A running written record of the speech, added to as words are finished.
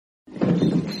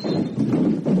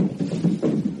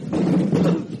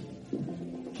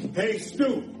Hey,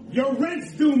 Stu, your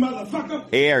rent's due, motherfucker.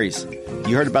 Hey, Aries,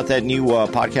 you heard about that new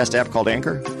podcast app called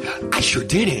Anchor? I sure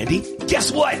did, Andy.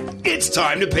 Guess what? It's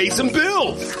time to pay some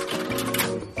bills.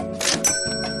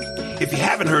 If you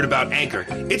haven't heard about Anchor,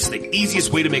 it's the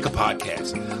easiest way to make a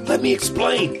podcast. Let me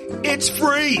explain. It's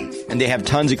free. And they have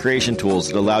tons of creation tools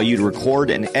that allow you to record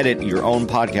and edit your own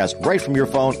podcast right from your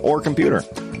phone or computer.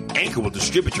 Anchor will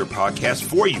distribute your podcast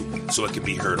for you so it can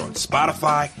be heard on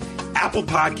Spotify, Apple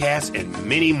Podcasts, and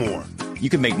many more. You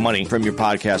can make money from your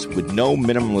podcast with no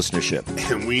minimum listenership.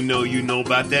 And we know you know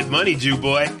about that money, Jew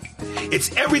boy.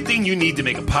 It's everything you need to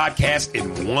make a podcast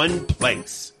in one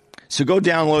place. So go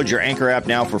download your Anchor app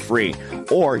now for free,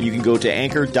 or you can go to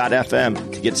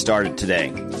anchor.fm to get started today.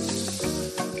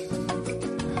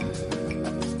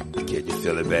 Can you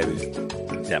feel it, baby?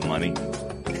 That money?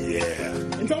 Yeah.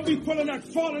 And don't be pulling that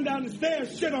falling down the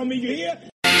stairs shit on me, you hear?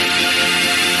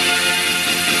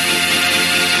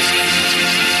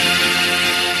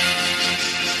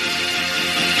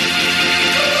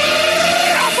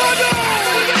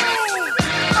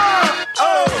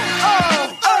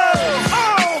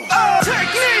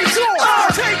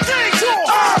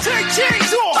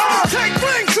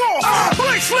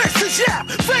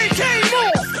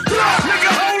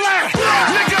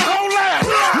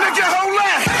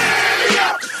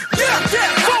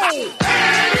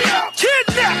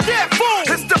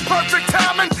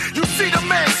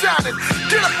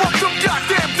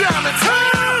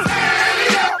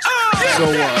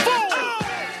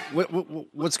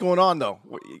 What's going on, though?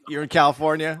 You're in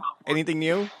California. Anything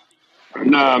new?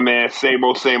 Nah, man, same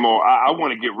old, same old. I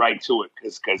want to get right to it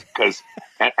because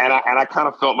I kind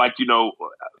of felt like,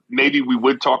 maybe we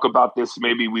would talk about this,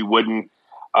 maybe we wouldn't.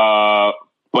 But,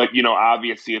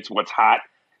 obviously it's what's hot.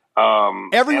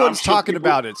 Everyone's talking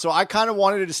about it, so I kind of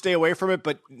wanted to stay away from it,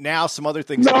 but now some other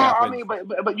things have happened. I mean,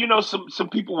 but some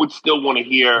people would still want to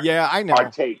hear I know. our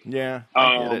take. Yeah,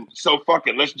 I get it. So fuck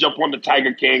it. Let's jump on the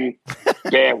Tiger King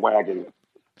bandwagon.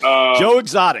 Joe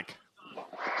Exotic.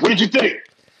 What did you think?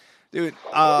 Dude,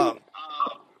 I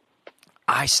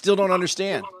still don't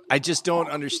understand. I just don't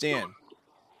understand.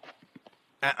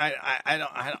 I don't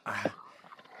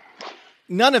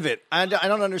none of it. I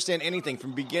don't understand anything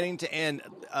from beginning to end.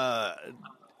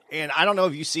 And I don't know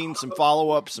if you've seen some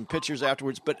follow-ups, some pictures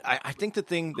afterwards, but I think the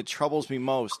thing that troubles me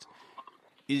most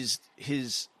is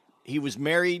he was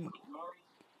married.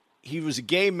 He was a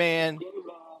gay man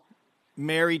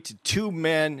married to two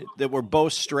men that were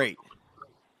both straight.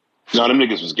 No, them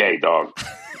niggas was gay, dog.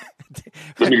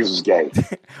 Them niggas was gay.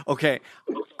 Okay.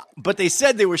 But they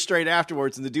said they were straight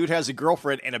afterwards, and the dude has a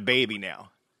girlfriend and a baby now.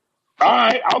 All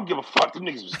right, I don't give a fuck. Them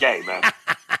niggas was gay, man.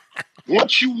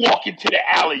 Once you walk into the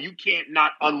alley, you can't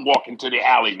not unwalk into the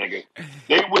alley, nigga.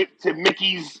 They went to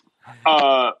Mickey's,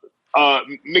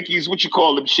 what you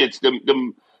call them shits,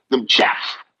 them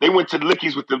chaps. They went to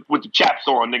Licky's with the chaps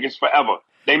on, niggas, forever.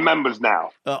 They members now.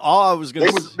 All I was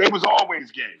going to say. They was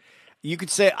always gay. You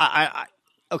could say,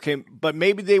 okay, but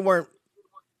maybe they weren't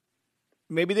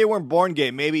born gay.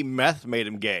 Maybe meth made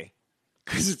them gay.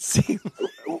 Because it seemed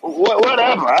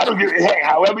whatever. I don't give. Hey,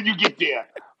 however you get there,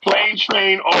 plane,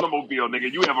 train, automobile,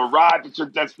 nigga, you have arrived at your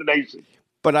destination.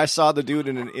 But I saw the dude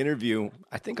in an interview,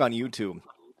 I think on YouTube.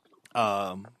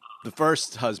 The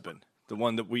first husband, the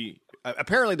one that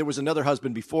apparently there was another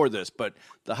husband before this, but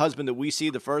the husband that we see,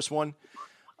 the first one,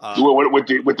 with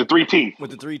the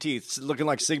three teeth, looking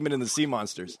like Sigmund and the Sea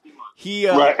Monsters. He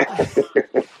got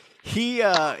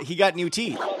new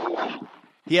teeth.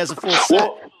 He has a full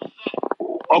set.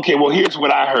 Okay, well, here's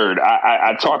what I heard.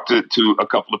 I talked to a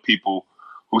couple of people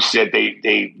who said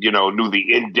they knew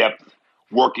the in-depth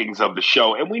workings of the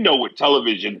show. And we know with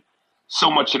television, so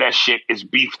much of that shit is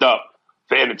beefed up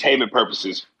for entertainment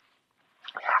purposes.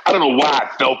 I don't know why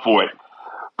I fell for it,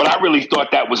 but I really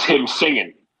thought that was him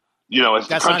singing, as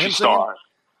the country star.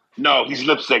 No, he's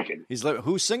lip syncing.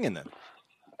 Who's singing then?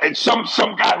 And some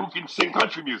guy who can sing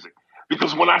country music.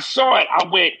 Because when I saw it, I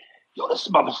went, yo, this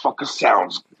motherfucker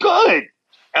sounds good.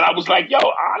 And I was like, yo,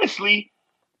 honestly,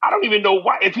 I don't even know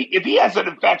why. If he has an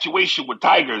infatuation with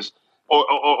tigers or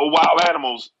wild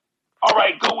animals, all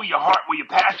right, go where your heart, where your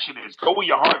passion is. Go where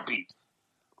your heart beats.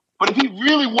 But if he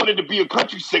really wanted to be a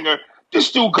country singer, this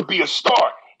dude could be a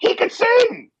star. He could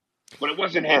sing. But it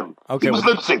wasn't him. Okay, he was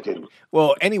lip syncing.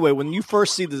 Well, anyway, when you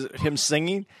first see him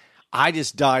singing, I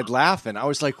just died laughing. I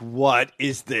was like, what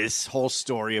is this whole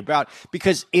story about?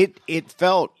 Because it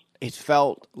felt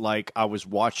like I was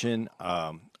watching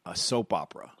a soap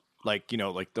opera, like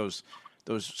those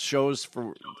shows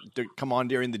that come on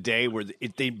during the day where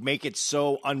they make it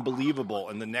so unbelievable,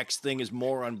 and the next thing is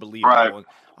more unbelievable. Right. And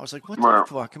I was like, what the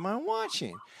fuck am I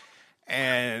watching?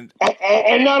 And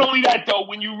not only that, though,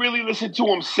 when you really listen to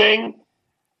him sing,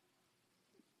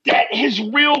 that his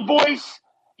real voice,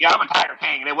 yeah, I'm a Tiger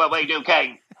King, and what you do,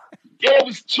 King? There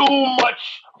was too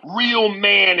much real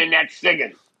man in that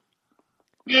singing.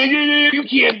 You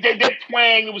can't, that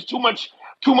twang, it was too much,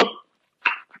 tongue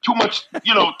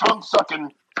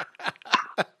sucking.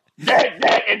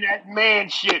 That and that man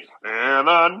shit. And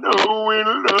I know in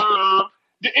love.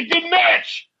 It didn't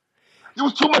match. There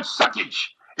was too much suckage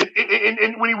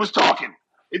in when he was talking.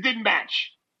 It didn't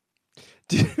match.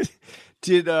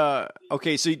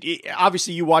 Okay, so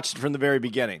obviously you watched it from the very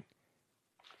beginning.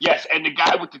 Yes, and the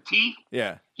guy with the teeth,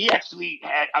 yeah, he actually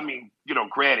had,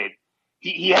 granted,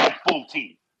 he had full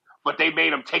teeth, but they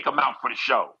made him take them out for the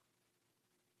show.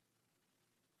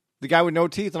 The guy with no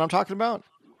teeth that I'm talking about?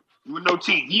 With no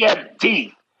teeth. He had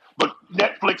teeth, but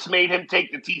Netflix made him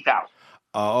take the teeth out.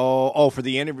 Oh, for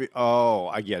the interview. Oh,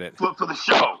 I get it. For the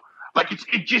show. Like,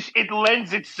 it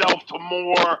lends itself to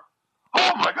more,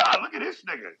 oh my God, look at this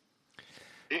nigga.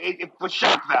 For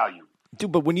shock value.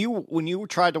 Dude, but when you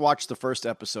tried to watch the first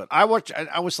episode, I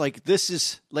was like, this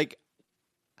is like,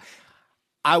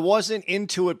 I wasn't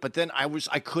into it, but then I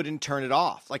couldn't turn it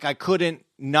off. Like, I couldn't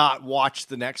not watch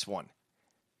the next one.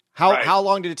 How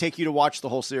long did it take you to watch the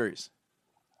whole series?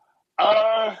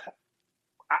 I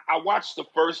watched the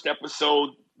first episode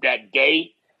that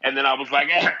day, and then I was like,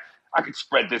 I could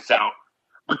spread this out.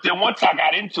 But then once I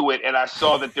got into it and I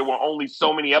saw that there were only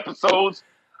so many episodes,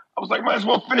 I was like, might as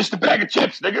well finish the bag of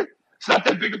chips, nigga. It's not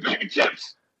that big a bag of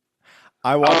chips.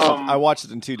 I watched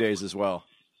it in 2 days as well.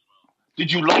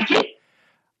 Did you like it?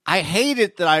 I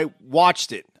hated that I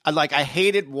watched it. I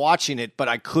hated watching it, but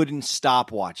I couldn't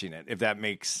stop watching it, if that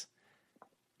makes...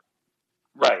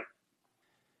 Right.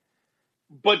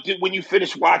 But when you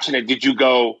finished watching it, did you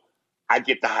go, I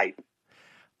get the hype?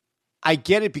 I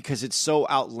get it because it's so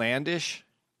outlandish,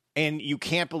 and you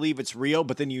can't believe it's real,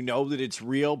 but then you know that it's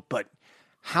real, but...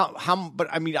 But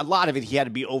I mean, a lot of it, he had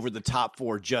to be over the top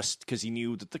for just because he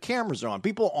knew that the cameras are on.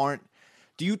 People aren't.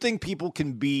 Do you think people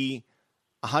can be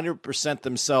 100%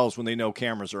 themselves when they know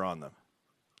cameras are on them?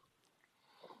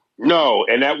 No,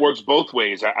 and that works both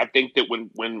ways. I think that when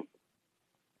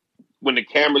the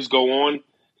cameras go on,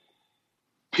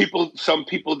 some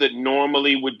people that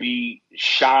normally would be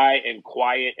shy and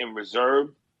quiet and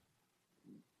reserved,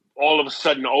 all of a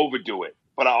sudden overdo it.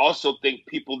 But I also think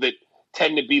people that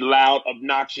tend to be loud,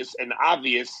 obnoxious, and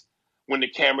obvious when the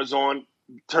camera's on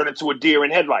turn into a deer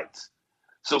in headlights.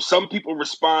 So some people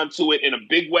respond to it in a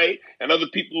big way, and other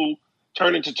people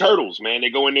turn into turtles, man. They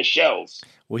go in their shells.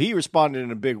 Well, he responded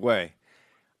in a big way.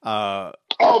 You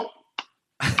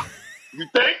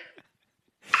think?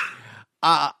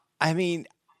 I mean,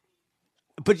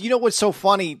 but you know what's so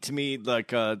funny to me? Like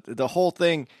the whole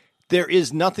thing, there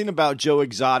is nothing about Joe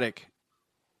Exotic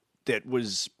that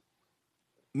was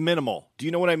minimal. Do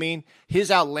you know what I mean? His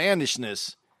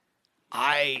outlandishness.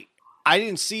 I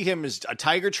didn't see him as a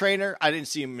tiger trainer. I didn't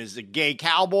see him as a gay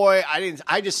cowboy.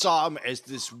 I just saw him as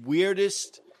this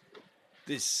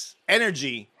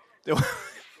energy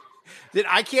that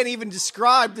I can't even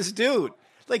describe this dude.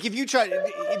 Like if you try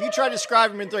to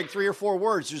describe him in like 3 or 4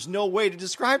 words, there's no way to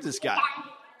describe this guy.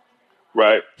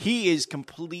 Right. He is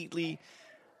completely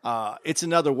it's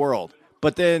another world.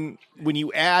 But then when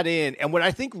you add in, and what I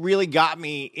think really got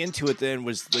me into it then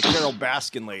was the Carole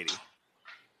Baskin lady.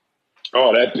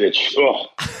 Oh, that bitch. Oh.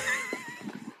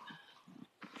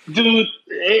 Dude,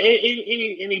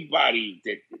 anybody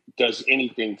that does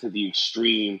anything to the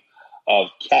extreme of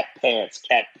cat pants,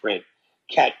 cat print,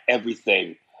 cat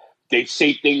everything, they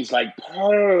say things like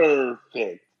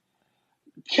perfect.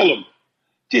 Kill him.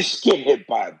 Just get hit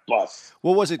by a bus.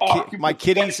 What was it? My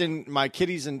kitties and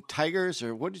tigers,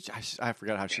 or what did I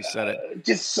forgot how she said it.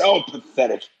 Just so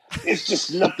pathetic. It's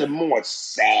just nothing more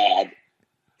sad.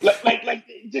 Like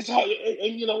just how,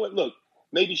 and you know what? Look,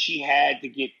 maybe she had to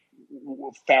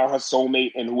found her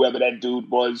soulmate and whoever that dude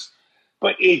was,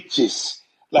 but it just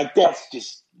that's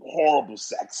just horrible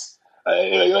sex.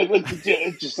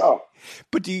 It's just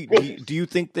But do you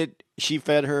think that she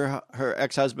fed her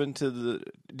ex-husband to the?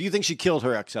 Do you think she killed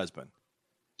her ex-husband?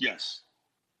 Yes.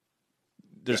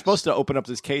 They're supposed to open up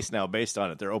this case now based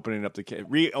on it. They're opening up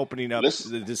reopening up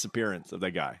the disappearance of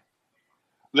the guy.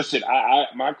 Listen,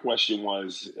 my question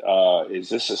was: is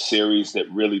this a series that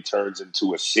really turns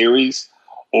into a series,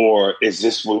 or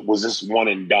was this one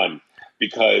and done?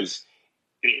 Because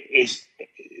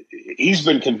he's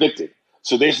been convicted.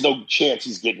 So there's no chance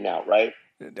he's getting out, right?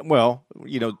 Well,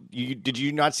 did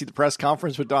you not see the press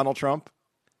conference with Donald Trump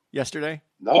yesterday?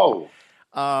 No.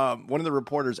 One of the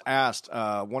reporters asked,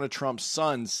 one of Trump's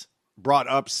sons brought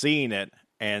up seeing it,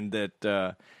 and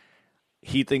that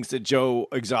he thinks that Joe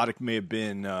Exotic may have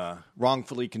been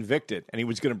wrongfully convicted, and he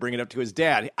was going to bring it up to his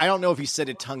dad. I don't know if he said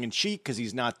it tongue in cheek because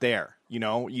he's not there.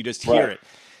 You just hear it.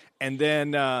 And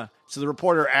then, so the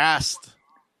reporter asked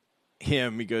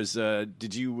him, he goes,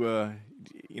 did you,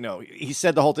 he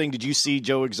said the whole thing. Did you see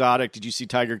Joe Exotic? Did you see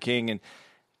Tiger King? And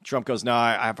Trump goes, no,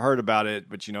 I've heard about it,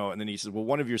 but and then he says, well,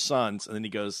 one of your sons. And then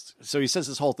he goes, so he says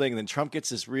this whole thing. And then Trump gets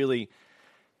this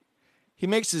he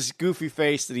makes this goofy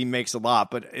face that he makes a lot,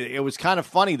 but it was kind of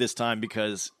funny this time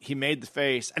because he made the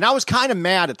face. And I was kind of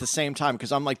mad at the same time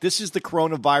because I'm like, this is the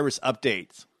coronavirus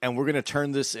update, and we're going to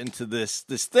turn this into this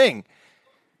thing.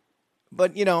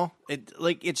 But,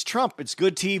 it's Trump. It's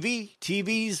good TV.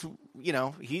 TV's,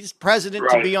 he's president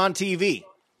to be on TV.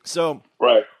 So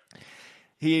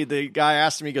the guy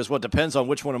asked me, he goes, well, it depends on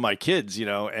which one of my kids,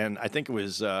 and I think it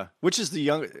was, which is the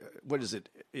young, what is it?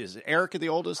 Is Erica the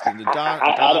oldest? And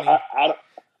I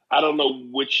don't know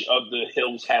which of the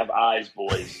Hills Have Eyes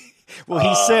boys. Well,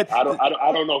 he said, I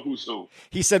don't know who's who.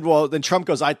 He said, well, then Trump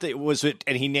goes, I think was it,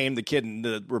 and he named the kid, and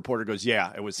the reporter goes,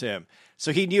 yeah, it was him.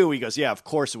 So he knew. He goes, yeah, of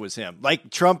course it was him. Like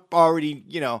Trump already,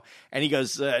 and he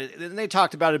goes, and they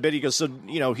talked about it a bit. He goes, so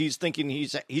he's thinking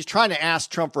he's trying to ask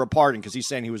Trump for a pardon because he's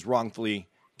saying he was wrongfully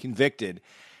convicted,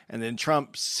 and then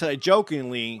Trump said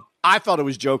jokingly, I thought it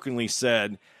was jokingly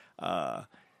said, maybe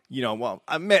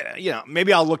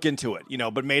I'll look into it,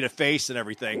 but made a face and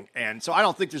everything. And so I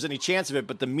don't think there's any chance of it.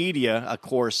 But the media, of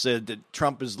course, said that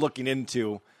Trump is looking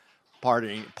into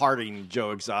pardoning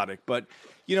Joe Exotic. But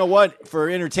you know what? For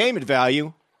entertainment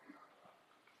value,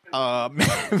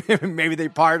 maybe they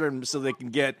pardon him so they can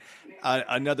get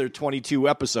another 22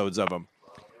 episodes of him.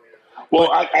 Well,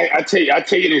 I tell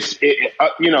you this,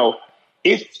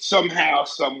 if somehow,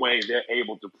 some way they're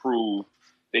able to prove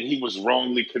that he was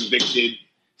wrongly convicted,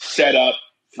 set up,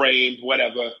 framed,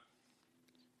 whatever,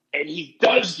 and he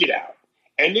does get out,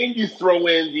 and then you throw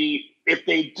in if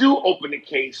they do open the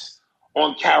case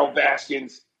on Carol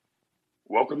Baskins,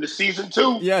 welcome to season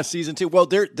 2. Yeah, season 2. Well,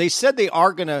 they said they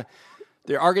are gonna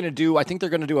do. I think they're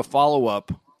gonna do a follow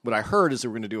up. What I heard is they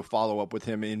were going to do a follow up with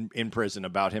him in prison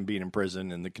about him being in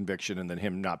prison and the conviction, and then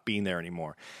him not being there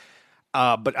anymore.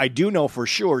 But I do know for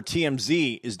sure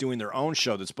TMZ is doing their own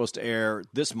show that's supposed to air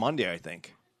this Monday, I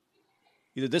think.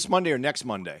 Either this Monday or next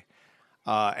Monday.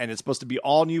 And it's supposed to be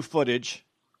all new footage,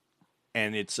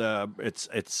 and it's going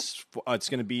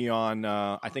to be on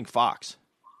I think Fox.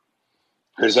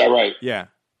 Is that right? Yeah.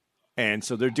 And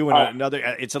so they're doing another,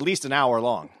 it's at least an hour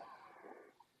long.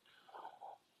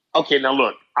 Okay, now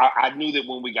look, I knew that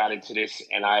when we got into this,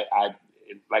 and I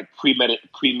like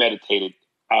premeditated,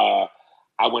 I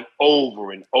went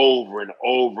over and over and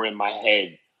over in my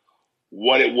head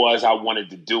what it was I wanted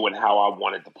to do and how I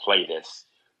wanted to play this.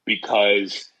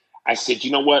 Because I said,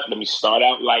 you know what? Let me start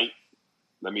out light.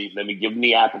 Let me give them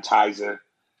the appetizer,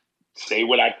 say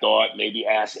what I thought, maybe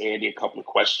ask Andy a couple of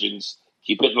questions,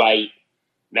 keep it light.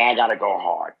 Now I got to go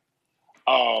hard.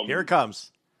 Here it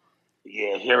comes.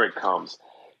 Yeah, here it comes.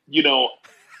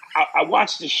 I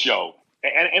watched the show,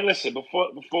 and listen,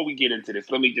 before we get into this,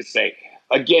 let me just say,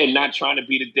 again, not trying to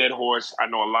beat a dead horse. I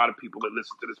know a lot of people that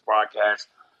listen to this podcast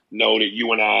know that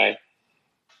you and I,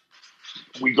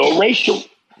 we go racial.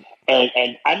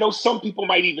 And I know some people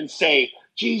might even say,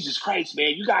 Jesus Christ,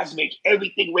 man, you guys make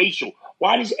everything racial.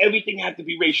 Why does everything have to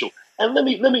be racial? And let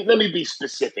me be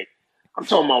specific. I'm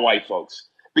talking about white folks.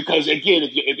 Because again,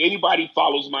 if anybody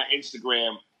follows my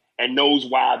Instagram and knows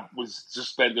why I was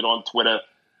suspended on Twitter,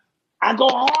 I go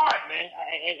hard, man.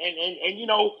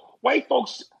 And white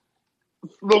folks,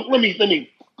 look, let me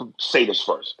say this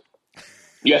first.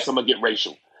 Yes, I'm going to get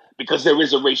racial because there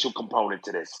is a racial component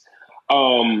to this.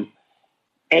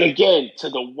 And again, to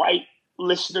the white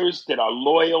listeners that are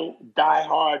loyal,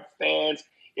 diehard fans,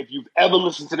 if you've ever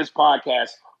listened to this podcast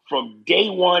from day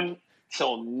one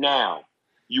till now,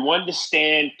 you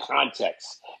understand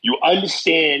context. You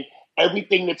understand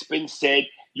everything that's been said.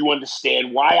 You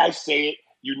understand why I say it.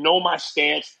 You know my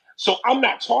stance. So I'm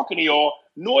not talking to y'all,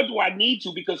 nor do I need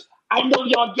to, because I know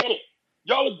y'all get it.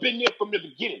 Y'all have been there from the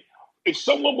beginning. If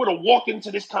someone were to walk into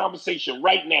this conversation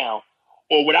right now,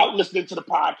 or without listening to the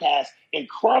podcast in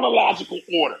chronological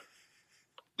order,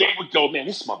 they would go, man,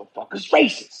 this motherfucker's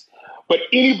racist. But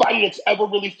anybody that's ever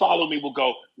really followed me will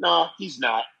go, nah, he's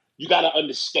not. You got to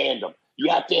understand him. You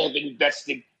have to have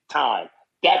invested time.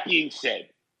 That being said,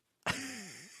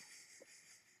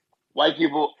 white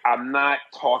people, I'm not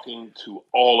talking to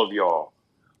all of y'all,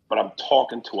 but I'm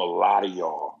talking to a lot of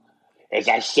y'all. As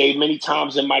I say many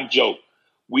times in my joke,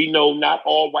 we know not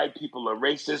all white people are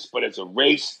racist, but as a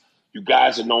race, you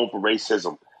guys are known for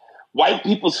racism. White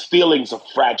people's feelings are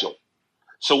fragile.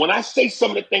 So when I say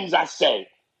some of the things I say,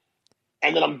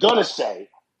 And then I'm going to say,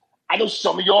 I know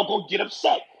some of y'all going to get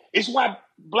upset. It's why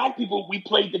black people, we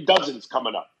played the dozens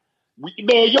coming up.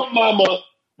 Man, your mama,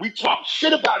 we talk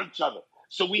shit about each other.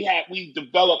 So we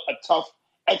developed a tough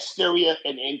exterior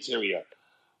and interior.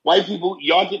 White people,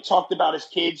 y'all get talked about as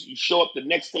kids. You show up the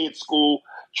next day at school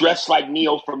dressed like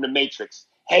Neo from The Matrix,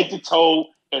 head to toe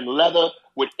in leather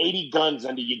with 80 guns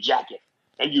under your jacket.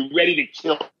 And you're ready to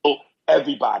kill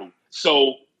everybody.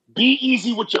 So be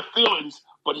easy with your feelings,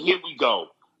 but here we go.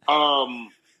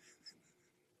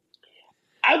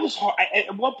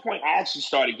 At one point, I actually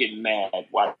started getting mad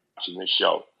watching this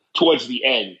show towards the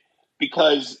end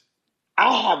because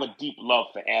I have a deep love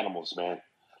for animals, man.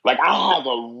 Like, I have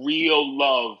a real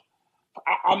love.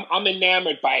 I'm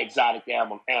enamored by exotic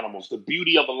animals. The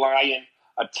beauty of a lion,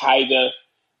 a tiger,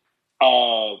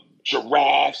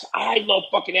 giraffes. I love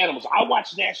fucking animals. I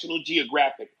watch National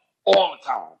Geographic all the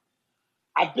time.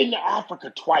 I've been to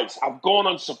Africa twice. I've gone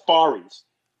on safaris.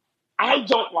 I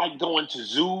don't like going to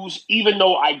zoos, even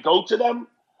though I go to them,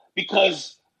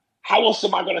 because how else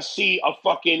am I going to see a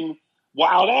fucking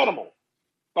wild animal?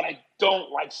 But I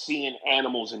don't like seeing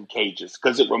animals in cages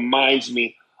because it reminds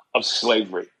me of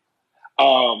slavery.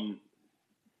 The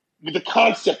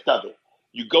concept of it.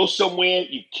 You go somewhere,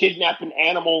 you kidnap an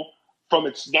animal from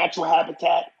its natural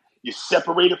habitat, you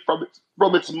separate it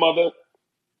from its mother,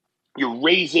 you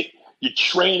raise it, you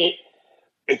train it.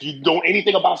 If you know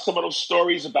anything about some of those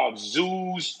stories about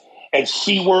zoos and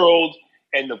SeaWorld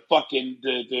and the fucking,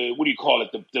 the what do you call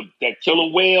it, that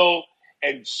killer whale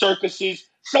and circuses,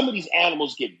 some of these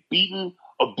animals get beaten,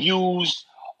 abused,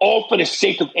 all for the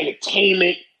sake of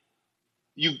entertainment.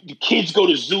 The kids go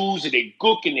to zoos and they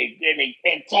gook and they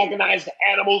antagonize the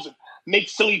animals and make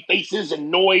silly faces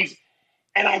and noise.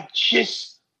 And that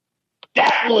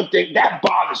one thing, that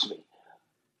bothers me.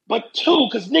 But two,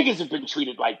 because niggas have been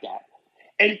treated like that.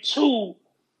 And two,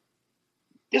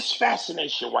 this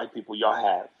fascination white people y'all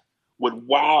have with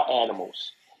wild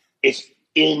animals is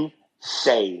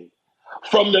insane.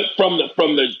 From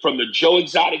the Joe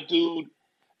Exotic dude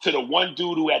to the one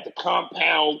dude who had the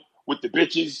compound with the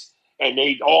bitches and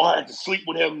they all had to sleep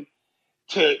with him,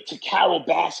 to Carol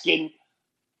Baskin.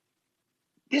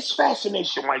 This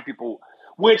fascination white people,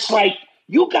 where it's like,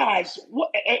 you guys,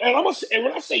 and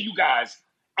when I say you guys,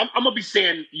 I'm gonna be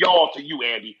saying y'all to you,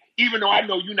 Andy, even though I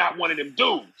know you're not one of them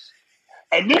dudes.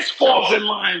 And this falls in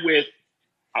line with,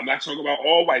 I'm not talking about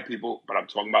all white people, but I'm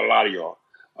talking about a lot of y'all.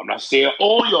 I'm not saying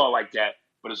all y'all like that,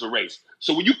 but it's a race.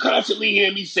 So when you constantly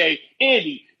hear me say,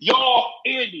 Andy, y'all,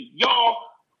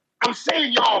 I'm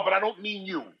saying y'all, but I don't mean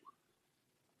you.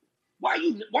 Why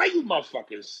you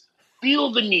motherfuckers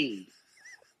feel the need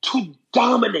to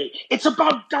dominate? It's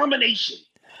about domination.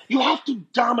 You have to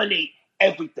dominate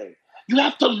everything. You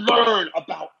have to learn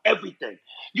about everything.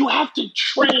 You have to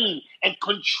train and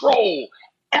control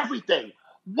everything.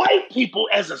 White people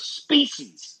as a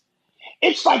species,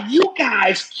 it's like you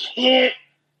guys can't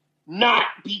not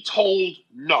be told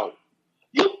no.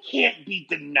 You can't be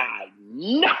denied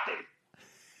nothing.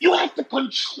 You have to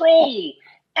control.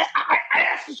 I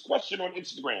asked this question on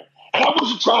Instagram, and I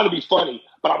wasn't trying to be funny,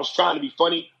 but I was trying to be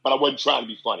funny, but I wasn't trying to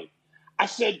be funny. I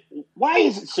said, why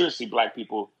is it seriously, black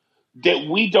people, that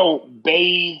we don't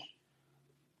bathe,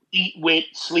 eat with,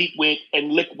 sleep with,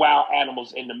 and lick wild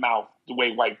animals in the mouth the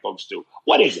way white folks do?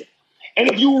 What is it? And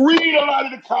if you read a lot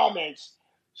of the comments,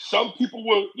 some people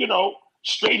were,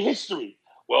 straight history.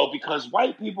 Well, because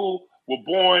white people were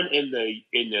born in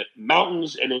the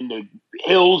mountains and in the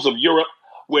hills of Europe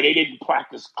where they didn't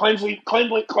practice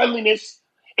cleanliness.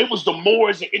 It was the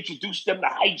Moors that introduced them to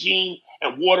hygiene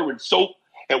and water and soap.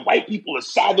 And white people are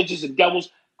savages and devils.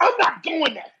 I'm not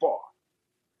going that far.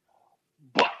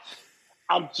 But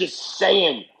I'm just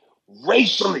saying,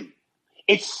 racially,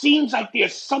 it seems like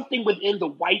there's something within the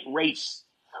white race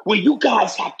where you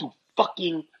guys have to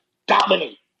fucking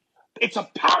dominate. It's a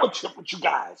power trip with you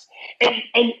guys. And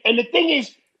the thing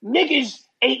is, niggas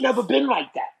ain't never been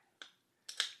like that.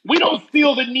 We don't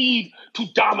feel the need to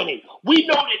dominate. We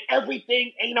know that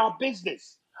everything ain't our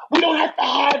business. We don't have to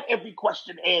have every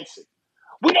question answered.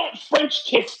 We don't French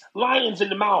kiss lions in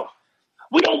the mouth.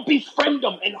 We don't befriend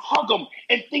them and hug them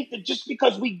and think that just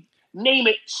because we name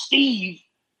it Steve,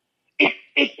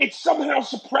 it somehow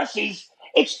suppresses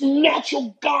its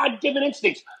natural God-given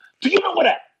instincts. Do you know what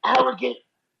an arrogant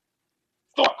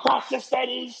thought process that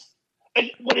is? And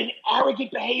what an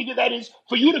arrogant behavior that is?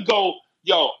 For you to go,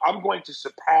 yo, I'm going to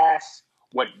surpass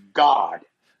what God,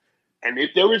 and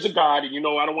if there is a God, and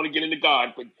I don't want to get into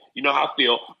God, but you know how I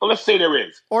feel, but let's say there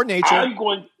is. Or nature. I'm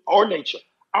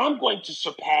going to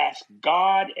surpass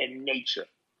God and nature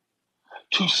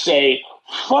to say,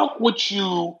 fuck what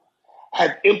you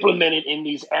have implemented in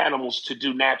these animals to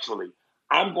do naturally.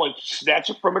 I'm going to snatch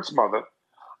it from its mother.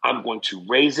 I'm going to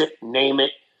raise it, name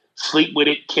it, sleep with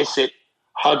it, kiss it,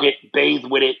 hug it, bathe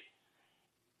with it,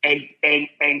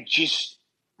 and just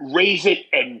raise it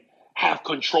and have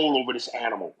control over this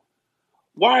animal.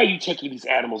 Why are you taking these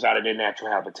animals out of their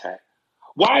natural habitat?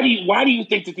 Why do you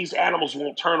think that these animals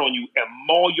won't turn on you and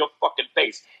maul your fucking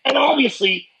face? And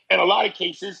obviously, in a lot of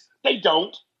cases, they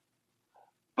don't.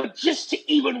 But just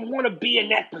to even want to be in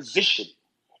that position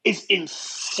is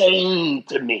insane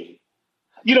to me.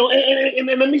 You know, and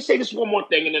let me say this one more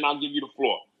thing, and then I'll give you the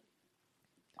floor.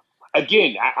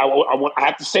 Again, I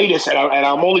have to say this, and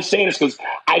I'm only saying this because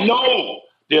I know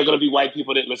there are going to be white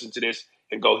people that listen to this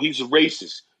and go, he's a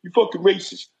racist. You fucking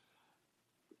racist.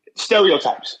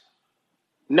 Stereotypes.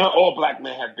 Not all black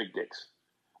men have big dicks,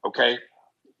 okay?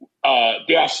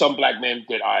 There are some black men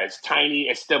that are as tiny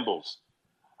as thimbles.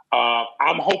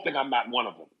 I'm hoping I'm not one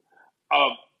of them.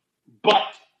 But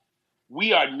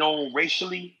we are known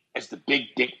racially as the big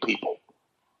dick people.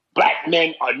 Black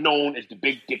men are known as the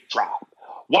big dick tribe.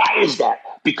 Why is that?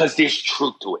 Because there's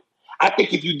truth to it. I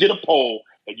think if you did a poll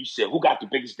and you said, who got the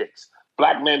biggest dicks?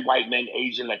 Black men, white men,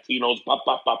 Asian, Latinos, blah,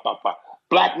 blah, blah, blah, blah.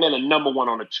 Black men are number one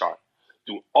on the chart.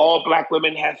 Do all black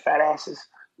women have fat asses?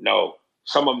 No.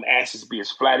 Some of them asses be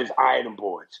as flat as iron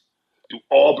boards. Do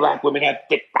all black women have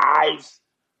thick thighs?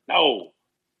 No.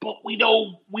 But we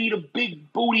know we the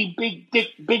big booty, big dick,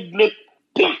 big lip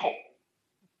people.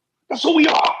 That's who we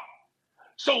are.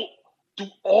 So do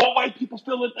all white people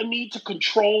feel a need to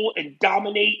control and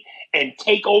dominate and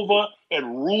take over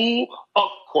and rule? Of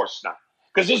course not.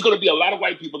 Because there's going to be a lot of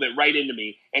white people that write into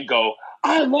me and go,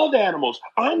 I love animals.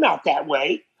 I'm not that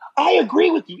way. I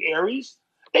agree with you, Aries.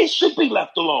 They should be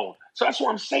left alone. So that's why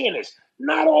I'm saying this.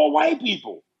 Not all white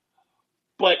people.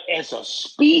 But as a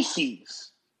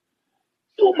species,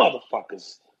 you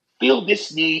motherfuckers feel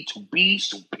this need to be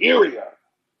superior.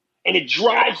 And it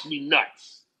drives me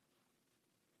nuts.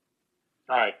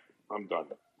 All right, I'm done.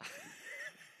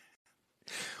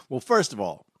 Well, first of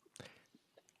all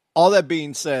that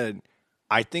being said,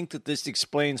 I think that this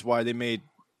explains why they made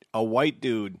a white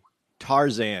dude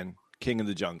Tarzan King of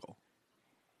the Jungle.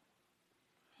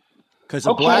 Because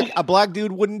a black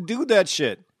dude wouldn't do that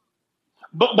shit.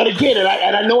 But again,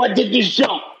 and I know I did this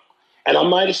joke, and I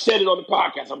might have said it on the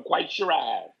podcast. I'm quite sure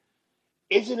I have.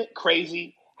 Isn't it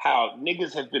crazy how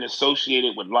niggas have been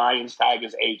associated with lions,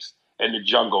 tigers, apes, and the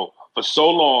jungle for so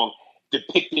long,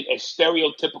 depicted as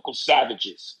stereotypical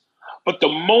savages? But the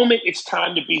moment it's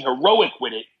time to be heroic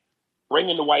with it, bring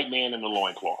in the white man in the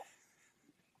loincloth.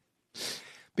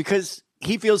 Because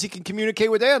he feels he can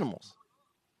communicate with animals.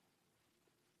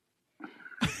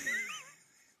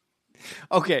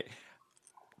 Okay.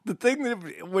 The thing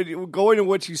that, when you go into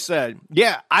what you said,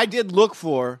 yeah, I did look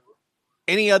for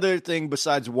any other thing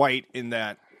besides white in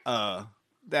that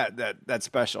that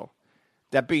special.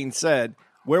 That being said,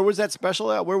 where was that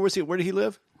special at? Where was he? Where did he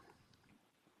live?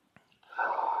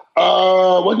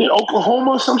 Wasn't it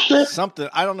Oklahoma or some shit? Something.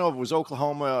 I don't know if it was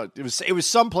Oklahoma. It was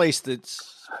someplace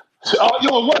that's. It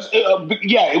was.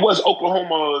 It was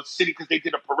Oklahoma City because they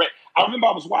did a parade. I remember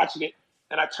I was watching it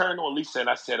and I turned on Lisa and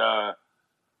I said,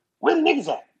 "Where the niggas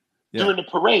at?" Yeah. During the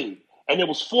parade, and there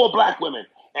was 4 black women,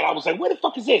 and I was like, "Where the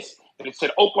fuck is this?" And it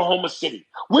said Oklahoma City,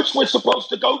 which we're supposed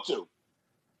to go to.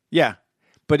 Yeah,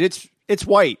 but it's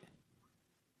white.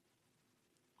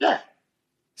 Yeah,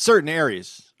 certain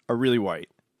areas are really white.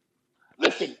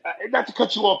 Listen, not to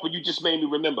cut you off, but you just made me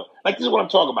remember. Like, this is what I'm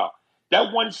talking about.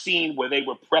 That one scene where they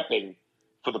were prepping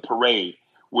for the parade,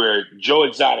 where Joe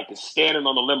Exotic is standing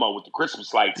on the limo with the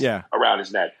Christmas lights around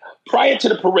his neck. Prior to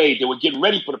the parade, they were getting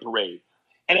ready for the parade.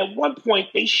 And at one point,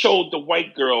 they showed the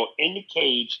white girl in the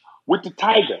cage with the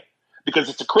tiger, because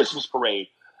it's a Christmas parade,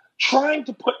 trying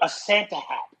to put a Santa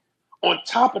hat on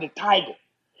top of the tiger.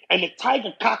 And the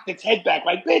tiger cocked its head back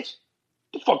like, bitch,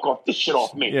 get the fuck off this shit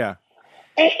off me. Yeah.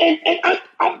 And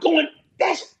I'm going,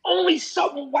 that's only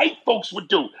something white folks would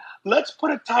do. Let's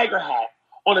put a tiger hat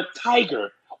on a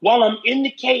tiger while I'm in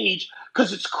the cage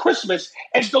because it's Christmas,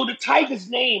 as though the tiger's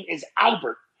name is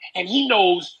Albert. And he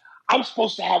knows I'm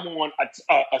supposed to have on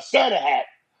a Santa hat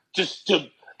just to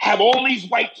have all these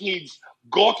white kids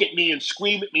gawk at me and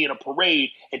scream at me in a parade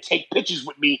and take pictures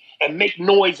with me and make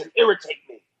noise and irritate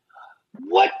me.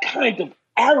 What kind of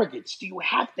arrogance do you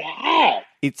have to have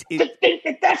to think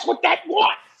that that's what that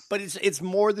wants? But it's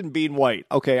more than being white.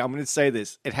 Okay, I'm going to say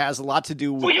this. It has a lot to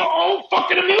do with... For your own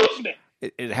fucking amusement.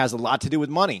 It has a lot to do with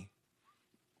money.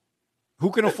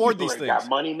 Who can afford these things? Got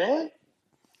money, man.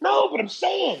 No, but I'm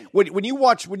saying. When you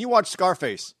watch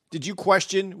Scarface, did you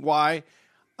question why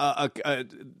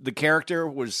the character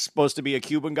was supposed to be a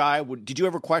Cuban guy, did you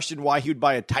ever question why he would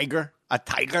buy a tiger? A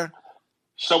tiger?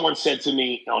 Someone said to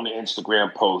me on the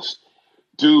Instagram post,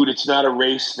 dude, it's not a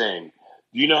race thing.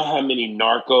 Do you know how many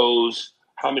narcos,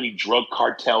 how many drug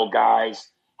cartel guys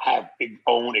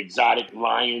own exotic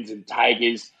lions and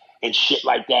tigers and shit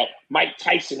like that? Mike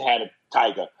Tyson had a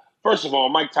tiger. First of all,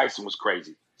 Mike Tyson was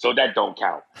crazy, so that don't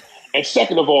count. And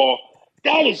second of all,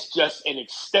 that is just an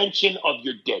extension of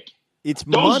your dick. It's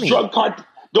money.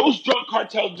 Those drug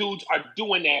cartel dudes are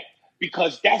doing that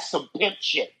because that's some pimp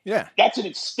shit. Yeah. That's an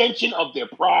extension of their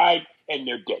pride and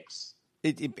their dicks.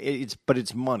 But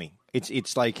it's money.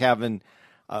 It's like having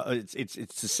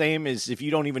it's the same as if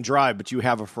you don't even drive, but you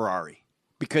have a Ferrari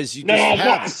because you. It's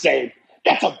not the same.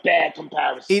 That's a bad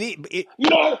comparison. You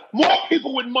know, more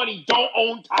people with money don't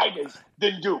own tigers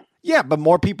than do. Yeah, but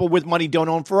more people with money don't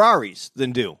own Ferraris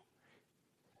than do.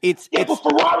 But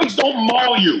Ferraris don't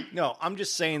maul you. No, I'm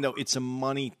just saying though, it's a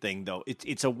money thing though.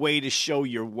 It's a way to show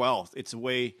your wealth. It's a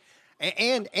way,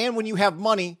 and when you have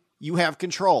money, you have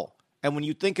control. And when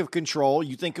you think of control,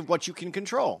 you think of what you can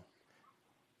control.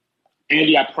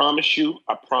 Andy, I promise you,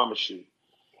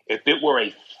 if it were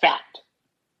a fact,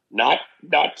 not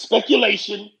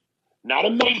speculation, not a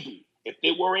maybe, if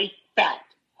it were a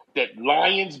fact that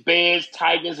lions, bears,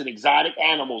 tigers, and exotic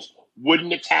animals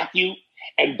wouldn't attack you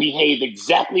and behave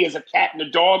exactly as a cat and a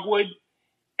dog would,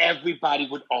 everybody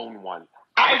would own one.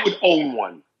 I would own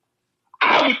one.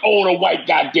 I would own a white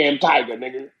goddamn tiger,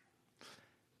 nigga.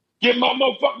 Get my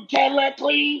motherfucking Cadillac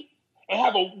clean and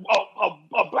have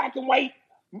a black and white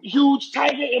huge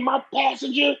tiger in my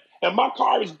passenger and my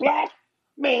car is black.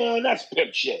 Man, that's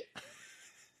pimp shit.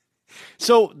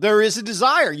 So there is a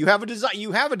desire. You have a desire.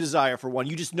 You have a desire for one.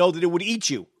 You just know that it would eat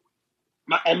you.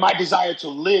 My desire to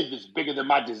live is bigger than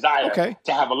my desire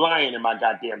to have a lion in my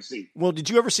goddamn seat. Well, did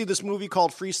you ever see this movie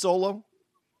called Free Solo?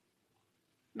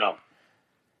 No.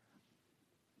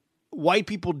 White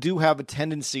people do have a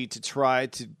tendency to try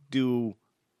to do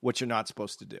what you're not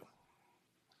supposed to do.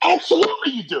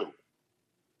 Absolutely you do.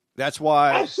 That's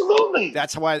why. Absolutely.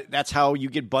 That's how you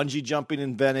get bungee jumping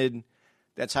invented.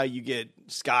 That's how you get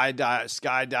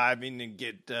skydiving and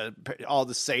get all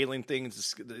the sailing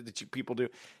things that people do.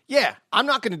 Yeah, I'm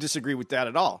not going to disagree with that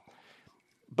at all.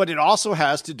 But it also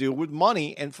has to do with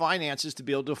money and finances to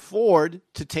be able to afford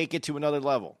to take it to another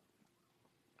level.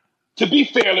 To be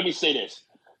fair, let me say this.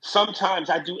 Sometimes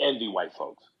I do envy white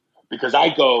folks because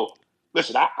I go,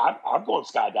 listen, I'm going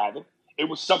skydiving. It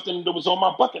was something that was on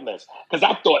my bucket list because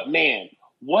I thought, man,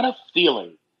 what a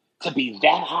feeling to be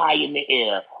that high in the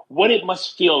air. What it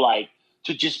must feel like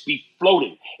to just be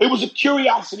floating. It was a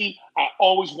curiosity I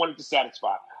always wanted to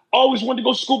satisfy. I always wanted to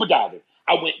go scuba diving.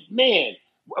 I went, man,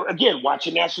 again,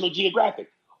 watching National Geographic,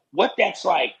 what that's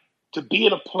like to be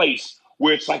in a place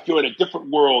where it's like you're in a different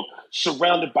world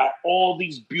surrounded by all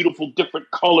these beautiful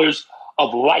different colors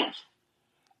of life.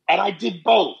 And I did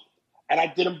both. And I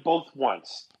did them both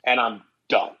once. And I'm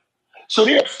done. So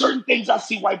there are certain things I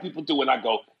see white people do and I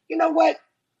go, you know what?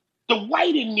 The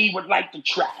white in me would like to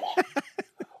try that.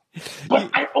 But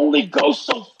I only go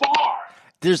so far.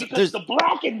 There's the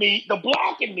black in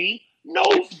me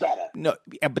knows better. No,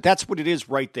 but that's what it is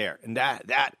right there. And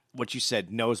that what you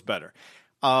said knows better.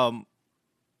 And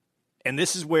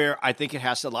this is where I think it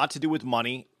has a lot to do with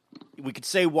money. We could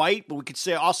say white, but we could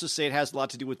also say it has a lot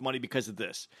to do with money because of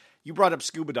this. You brought up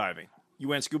scuba diving. You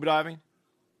went scuba diving?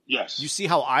 Yes. You see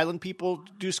how island people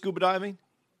do scuba diving?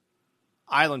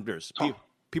 Islanders,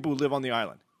 people who live on the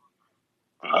island.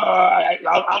 I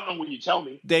don't know when you tell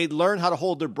me. They learn how to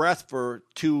hold their breath for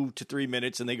 2 to 3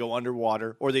 minutes and they go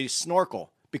underwater, or they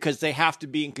snorkel because they have to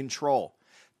be in control.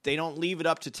 They don't leave it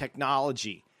up to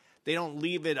technology. They don't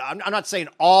leave it. I'm not saying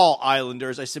all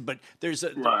islanders. I said, but there's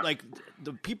like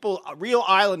the people, real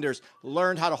islanders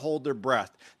learn how to hold their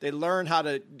breath. They learn how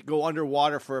to go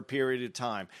underwater for a period of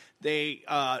time. They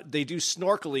do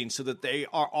snorkeling so that they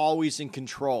are always in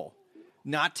control.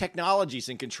 Not technology's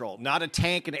in control. Not a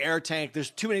tank, an air tank.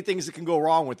 There's too many things that can go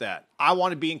wrong with that. I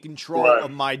want to be in control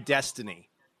of my destiny.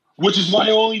 Which is why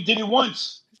I only did it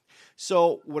once.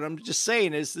 So what I'm just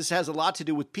saying is this has a lot to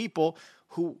do with people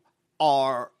who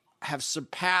have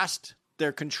surpassed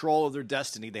their control of their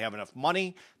destiny. They have enough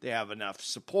money. They have enough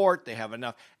support. They have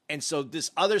enough. And so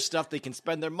this other stuff they can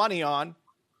spend their money on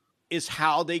is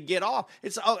how they get off.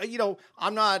 It's,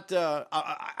 I'm not,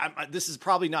 this is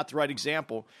probably not the right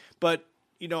example, but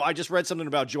I just read something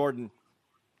about Jordan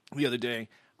the other day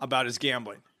about his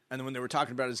gambling. And then when they were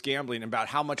talking about his gambling, about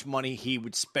how much money he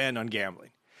would spend on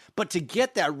gambling. But to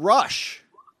get that rush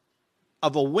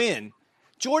of a win,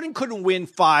 Jordan couldn't win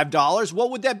 $5.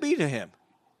 What would that be to him?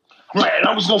 Right, and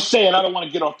I was going to say, and I don't want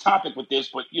to get off topic with this,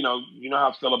 but you know how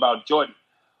I feel about Jordan.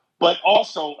 But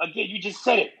also, again, you just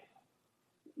said it.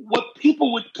 What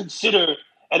people would consider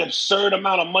an absurd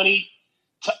amount of money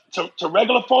to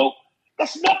regular folk,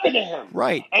 that's nothing to him.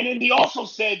 Right. And then he also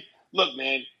said, look,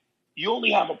 man, you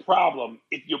only have a problem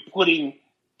if you're putting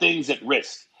things at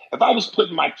risk. If I was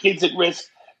putting my kids at risk,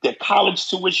 their college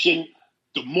tuition,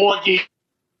 the mortgage,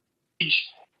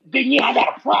 then yeah, I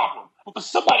got a problem. But for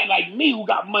somebody like me who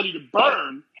got money to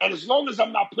burn, and as long as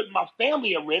I'm not putting my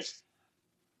family at risk,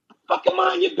 fucking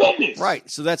mind your business. Right.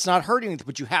 So that's not hurting anything,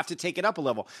 but you have to take it up a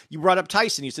level. You brought up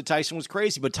Tyson. You said Tyson was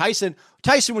crazy, but Tyson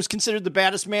was considered the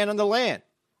baddest man on the land.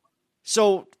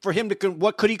 So for him to,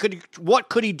 what could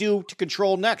he do to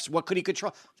control next? What could he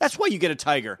control? That's why you get a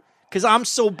tiger. Because I'm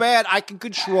so bad, I can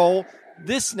control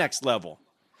this next level.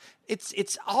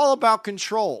 It's all about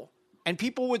control. And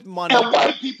people with money. And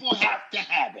white people have to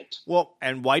have it. Well,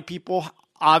 and white people,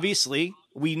 obviously,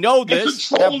 we know this,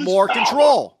 control have is more power.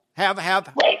 control. Have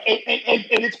Right,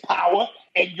 and it's power,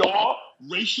 and y'all,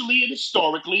 racially and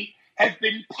historically, have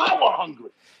been power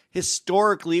hungry.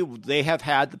 Historically, they have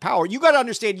had the power. You got to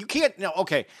understand, you can't, no,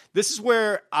 okay, this is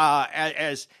where,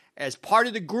 as part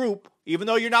of the group, even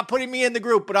though you're not putting me in the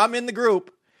group, but I'm in the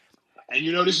group. And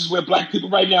you know, this is where black people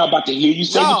right now are about to hear you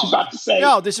say what you're about to say.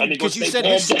 No, this is because you said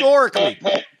historically.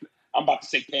 I'm about to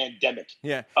say pandemic.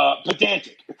 Yeah.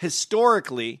 Pedantic.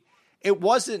 Historically, it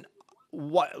wasn't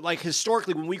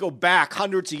historically, when we go back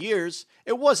hundreds of years,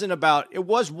 it was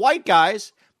white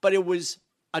guys, but it was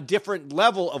a different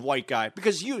level of white guy,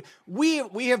 because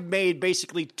we have made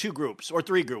basically two groups or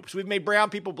three groups. We've made brown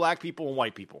people, black people, and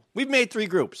white people. We've made three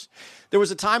groups. There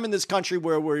was a time in this country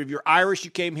where if you're Irish,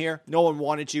 you came here, no one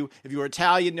wanted you. If you were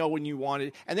Italian, no one you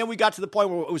wanted. And then we got to the point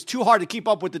where it was too hard to keep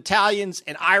up with Italians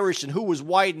and Irish and who was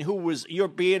white and who was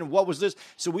European and what was this.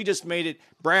 So we just made it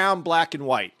brown, black, and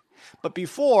white. But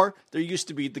before, there used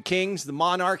to be the kings, the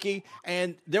monarchy,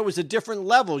 and there was a different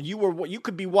level. You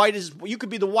could be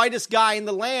the whitest guy in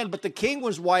the land, but the king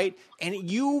was white, and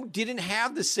you didn't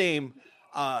have the same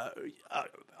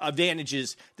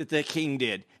advantages that the king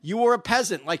did. You were a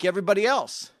peasant like everybody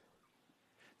else.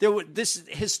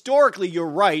 Historically, you're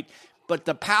right, but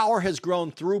the power has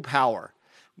grown through power,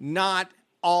 not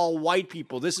all white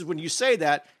people. This is when you say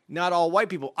that. Not all white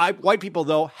people. White people,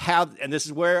 though, have, and this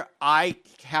is where I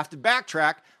have to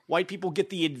backtrack, white people get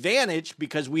the advantage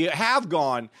because we have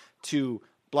gone to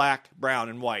black, brown,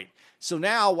 and white. So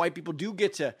now white people do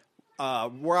get to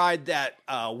ride that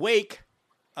wake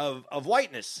of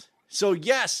whiteness. So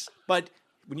yes, but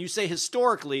when you say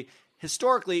historically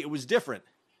it was different.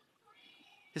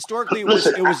 Historically, it was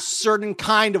a certain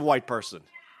kind of white person.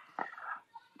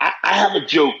 I have a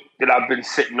joke that I've been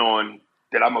sitting on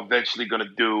that I'm eventually going to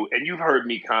do, and you've heard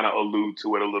me kind of allude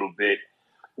to it a little bit,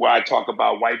 where I talk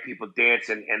about white people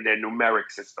dancing and their numeric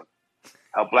system.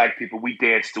 How black people, we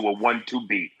dance to a 1-2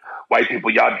 beat. White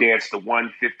people, y'all dance to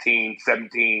 1, 15,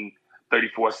 17,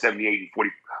 34, 78, and 40,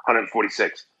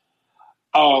 146.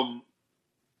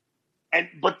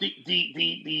 But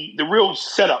the real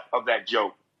setup of that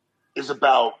joke is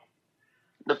about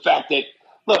the fact that,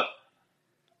 look,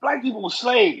 black people were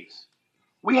slaves.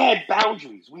 We had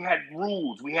boundaries, we had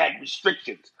rules, we had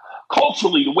restrictions.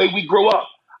 Culturally, the way we grew up,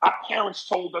 our parents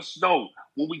told us no.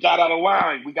 When we got out of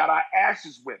line, we got our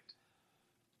asses whipped.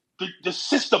 The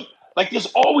system, like there's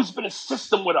always been a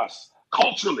system with us,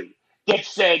 culturally, that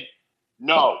said,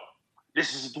 no,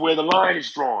 this is where the line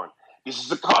is drawn. This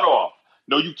is a cutoff.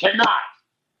 No, you cannot.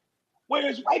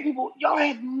 Whereas white people, y'all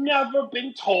have never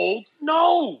been told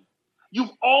no.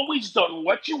 You've always done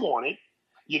what you wanted.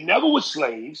 You never were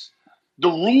slaves. The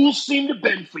rules seem to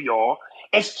bend for y'all.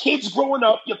 As kids growing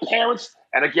up, your parents,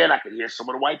 and again, I can hear some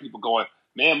of the white people going,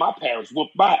 man, my parents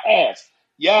whooped my ass.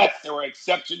 Yes, there were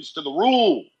exceptions to the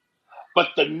rule. But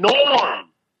the norm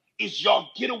is y'all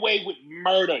get away with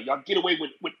murder. Y'all get away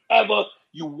with whatever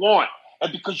you want.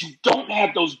 And because you don't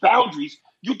have those boundaries,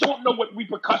 you don't know what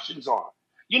repercussions are.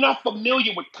 You're not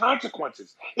familiar with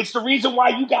consequences. It's the reason why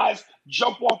you guys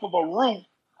jump off of a roof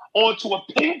onto a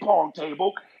ping pong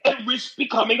table and risk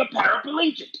becoming a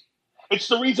paraplegic. It's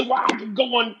the reason why I can go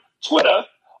on Twitter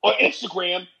or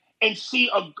Instagram and see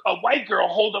a white girl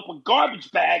hold up a garbage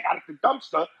bag out of the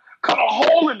dumpster, cut a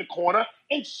hole in the corner,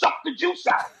 and suck the juice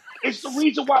out. It's the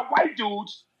reason why white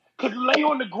dudes could lay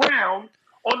on the ground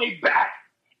on their back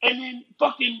and then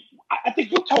fucking, I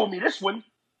think you told me this one,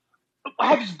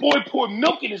 have this boy pour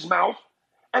milk in his mouth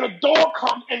and a dog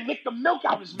come and lick the milk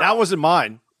out of his mouth. That wasn't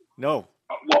mine. No.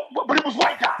 Well, but it was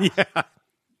white guys. Yeah.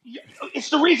 It's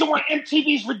the reason why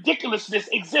MTV's ridiculousness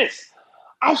exists.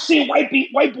 I've seen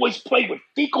white boys play with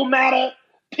fecal matter,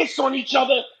 piss on each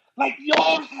other. Like,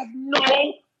 y'all have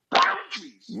no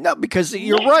boundaries. No, because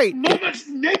you're right.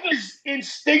 Niggas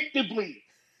instinctively,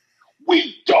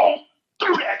 we don't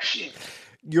do that shit.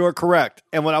 You're correct.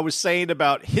 And what I was saying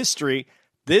about history,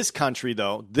 this country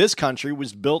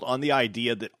was built on the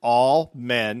idea that all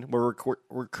men were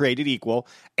created equal.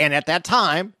 And at that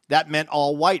time, that meant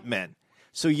all white men.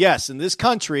 So yes, in this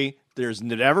country, there's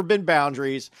never been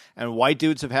boundaries, and white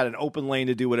dudes have had an open lane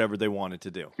to do whatever they wanted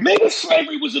to do. Maybe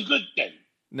slavery was a good thing.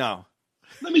 No.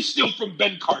 Let me steal from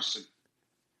Ben Carson.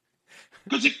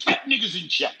 Because it kept niggas in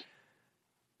check.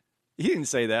 He didn't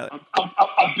say that.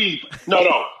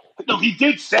 No, he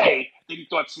did say that he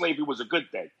thought slavery was a good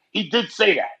thing. He did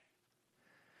say that.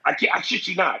 I shit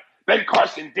you not. Ben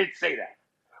Carson did say that,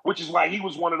 which is why he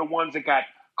was one of the ones that got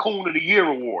Coon of the Year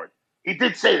award. He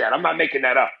did say that. I'm not making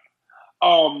that up.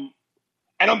 And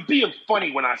I'm being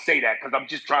funny when I say that because I'm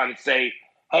just trying to say,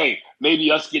 hey,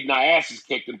 maybe us getting our asses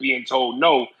kicked and being told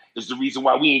no is the reason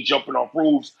why we ain't jumping off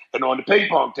roofs and on the ping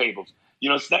pong tables. You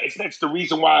know, it's the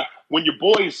reason why when your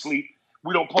boy is asleep,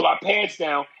 we don't pull our pants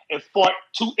down and fart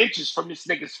 2 inches from this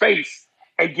nigga's face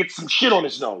and get some shit on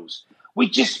his nose. We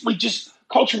just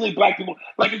culturally black people,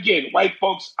 like again, white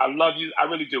folks, I love you. I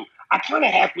really do. I kind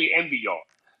of halfway envy y'all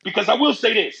because I will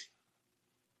say this.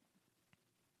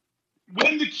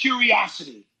 When the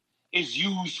curiosity is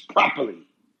used properly,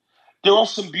 there are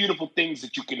some beautiful things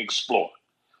that you can explore.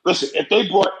 Listen, if they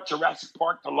brought Jurassic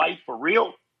Park to life for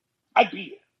real, I'd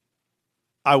be there.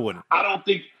 I wouldn't. I'd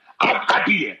be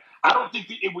there. I don't think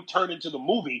that it would turn into the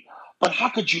movie, but how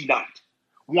could you not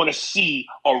want to see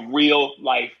a real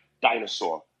life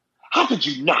dinosaur? How could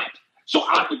you not? So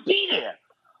I would be there.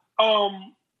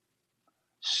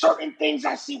 Certain things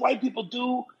I see white people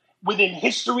do within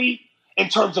history in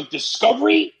terms of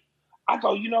discovery, I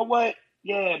go, you know what?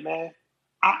 Yeah, man,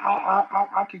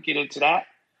 I could get into that.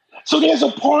 So there's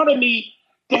a part of me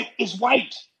that is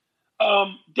white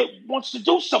that wants to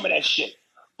do some of that shit,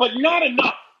 but not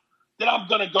enough that I'm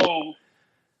gonna go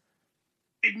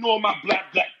ignore my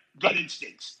black gut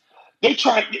instincts. They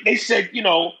said, you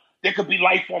know, there could be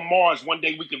life on Mars. One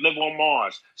day we could live on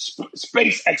Mars.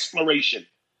 Space exploration.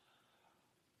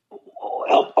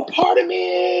 A part of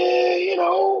me, you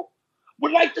know,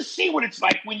 would like to see what it's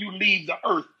like when you leave the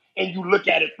Earth and you look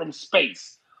at it from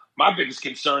space. My biggest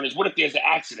concern is, what if there's an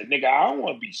accident? Nigga, I don't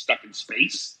want to be stuck in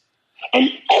space.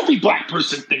 And every black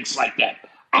person thinks like that.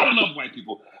 I love white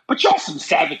people, but y'all some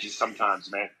savages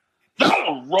sometimes, man. Y'all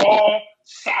are raw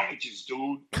savages,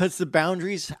 dude. Because the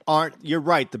boundaries aren't, you're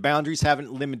right, the boundaries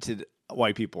haven't limited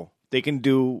white people. They can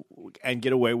do and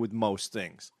get away with most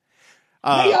things.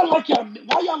 Why y'all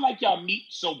like y'all meat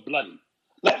so bloody?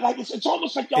 Like it's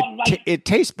almost like y'all it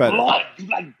tastes better. Blood. You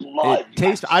like blood.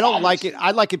 I don't like it.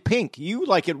 I like it pink. You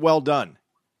like it well done.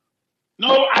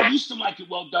 No, I used to like it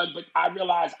well done, but I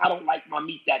realized I don't like my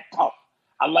meat that tough.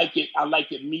 I like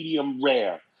it medium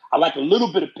rare. I like a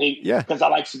little bit of pink because I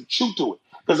like some chew to it.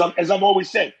 Because as I've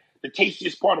always said, the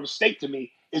tastiest part of a steak to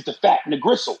me is the fat and the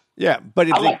gristle. Yeah,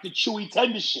 but I like the chewy,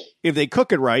 tender shit. If they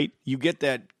cook it right, you get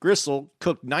that gristle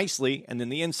cooked nicely, and then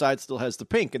the inside still has the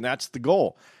pink, and that's the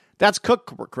goal. That's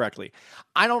cooked correctly.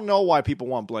 I don't know why people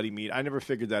want bloody meat. I never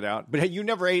figured that out. But hey, you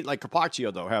never ate like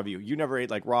carpaccio, though, have you? You never ate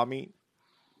like raw meat?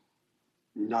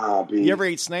 Nah, B. You ever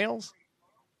ate snails?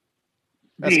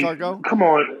 Escargot? Come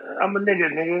on. I'm a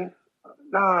nigga.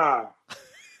 Nah,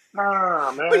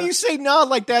 man. But you say nah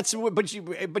like that's. But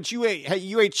you ate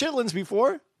chitlins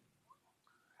before.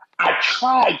 I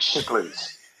tried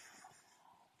chitlins,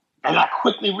 and I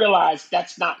quickly realized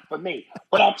that's not for me.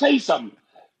 But I'll tell you something.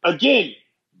 Again,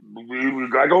 we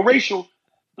gotta go racial.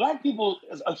 Black people's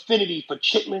affinity for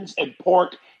chitlins and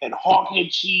pork and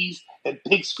hoghead cheese and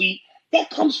pig's feet, that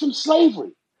comes from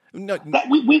slavery. No, that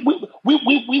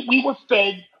we were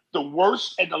fed the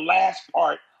worst and the last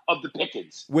part of the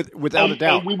pickets. Without a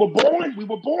doubt. And we were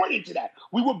born into that.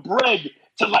 We were bred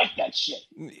to like that shit.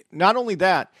 Not only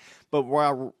that, but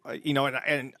while you know,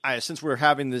 since we're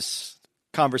having this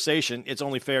conversation, it's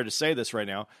only fair to say this right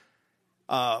now.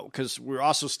 Because we're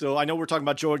also still, I know we're talking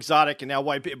about Joe Exotic and now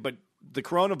white people, but the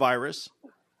coronavirus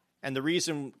and the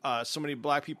reason so many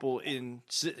black people in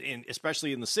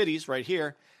especially in the cities right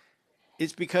here,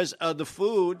 is because of the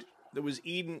food that was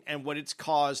eaten and what it's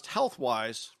caused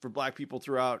health-wise for black people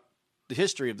throughout the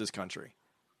history of this country.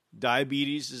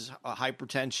 Diabetes, is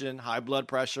hypertension, high blood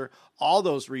pressure, all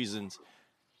those reasons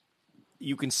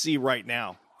you can see right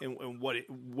now and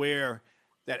where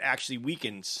that actually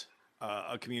weakens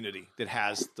a community that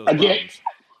has those problems.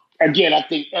 Again, I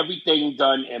think everything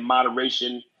done in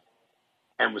moderation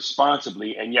and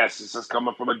responsibly, and yes, this is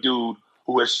coming from a dude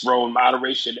who has thrown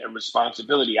moderation and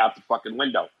responsibility out the fucking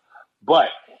window. But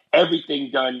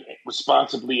everything done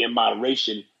responsibly in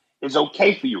moderation is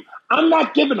okay for you. I'm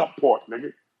not giving up pork,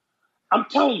 nigga. I'm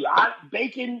telling you,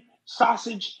 bacon,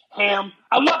 sausage, ham,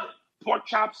 I love it. Pork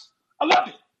chops, I love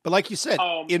it. But like you said,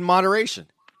 in moderation.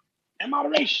 In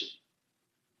moderation.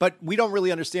 But we don't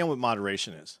really understand what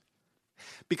moderation is.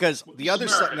 Because the other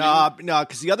side,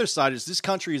 because the other side is this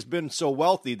country has been so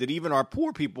wealthy that even our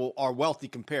poor people are wealthy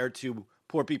compared to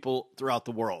poor people throughout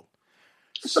the world.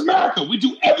 It's America. We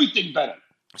do everything better.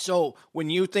 So when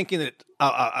you're thinking that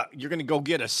you're going to go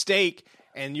get a steak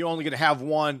and you're only going to have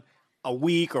one a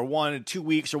week or one in 2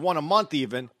 weeks or one a month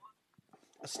even,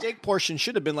 a steak portion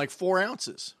should have been like 4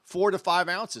 ounces, 4 to 5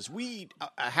 ounces. We eat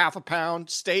a half a pound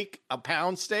steak, a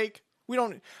pound steak. We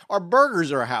don't. Our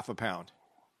burgers are a half a pound.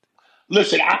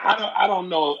 Listen, I don't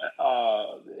know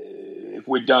if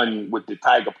we're done with the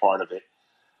tiger part of it,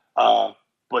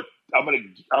 but I'm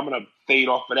gonna fade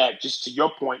off of that just to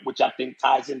your point, which I think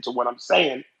ties into what I'm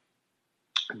saying.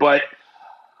 But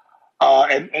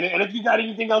and if you got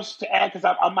anything else to add, because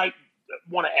I might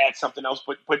want to add something else,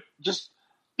 but just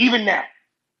even that,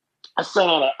 I sent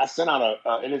out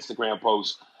an Instagram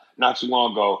post not too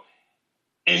long ago,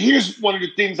 and here's one of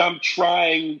the things I'm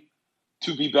trying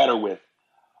to be better with.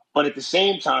 But at the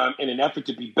same time, in an effort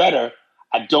to be better,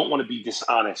 I don't want to be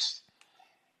dishonest.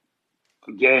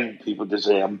 Again, people just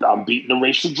say I'm beating the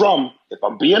racial drum if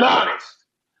I'm being honest.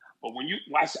 But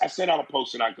I sent out a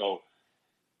post and I go,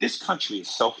 this country is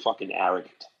so fucking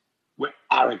arrogant. We're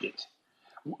arrogant.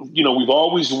 You know, we've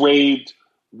always raved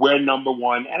we're number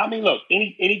one. And I mean, look,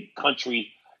 any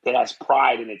country that has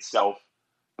pride in itself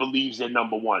believes they're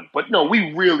number one. But no,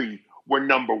 we really were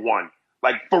number one,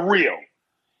 like for real.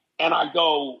 And I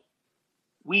go,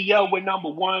 we yell we're number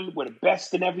one, we're the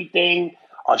best in everything,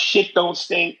 our shit don't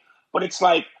stink. But it's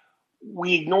like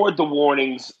we ignored the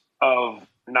warnings of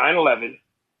 9/11, and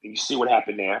you see what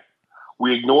happened there.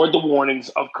 We ignored the warnings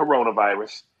of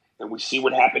coronavirus, and we see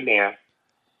what happened there.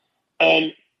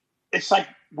 And it's like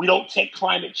we don't take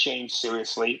climate change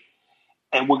seriously,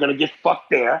 and we're going to get fucked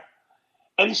there.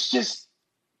 And it's just,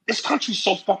 this country's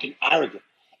so fucking arrogant.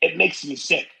 It makes me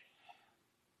sick.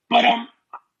 But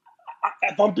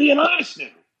if I'm being honest now,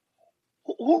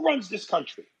 who runs this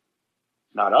country?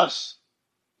 Not us.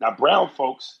 Not brown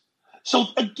folks. So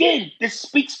again, this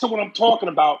speaks to what I'm talking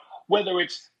about, whether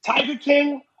it's Tiger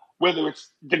King, whether it's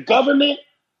the government.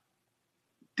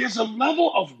 There's a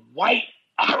level of white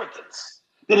arrogance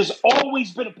that has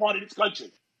always been a part of this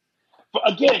country. But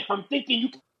again, from thinking you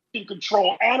can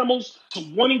control animals to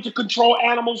wanting to control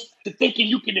animals to thinking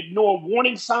you can ignore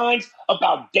warning signs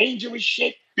about dangerous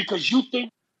shit because you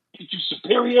think you're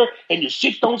superior and your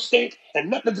shit don't stink and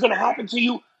nothing's going to happen to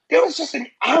you. There is just an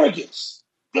arrogance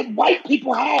that white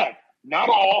people have. Not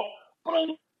all, but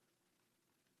a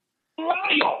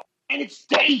lot. And it's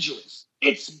dangerous.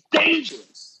 It's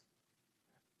dangerous.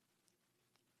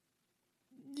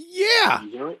 Yeah. Can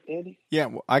you hear it, Andy? Yeah,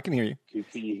 well, I can hear you. Can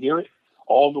you hear it?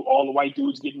 All the white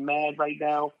dudes getting mad right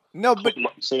now. No, but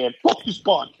saying, fuck this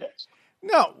podcast.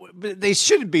 No, but they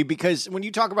shouldn't be, because when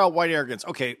you talk about white arrogance,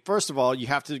 okay, first of all, you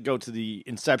have to go to the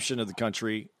inception of the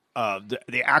country,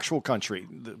 the actual country,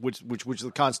 which is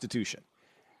the Constitution,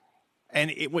 and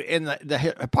the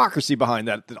hypocrisy behind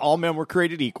that all men were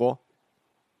created equal,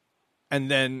 and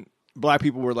then black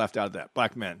people were left out of that,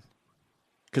 black men,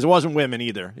 because it wasn't women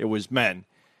either, it was men,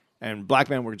 and black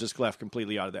men were just left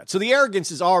completely out of that. So the arrogance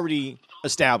is already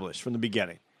established from the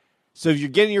beginning. So if you're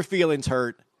getting your feelings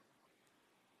hurt,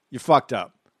 you're fucked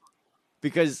up,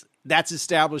 because that's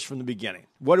established from the beginning.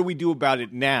 What do we do about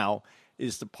it now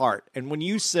is the part. And when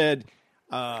you said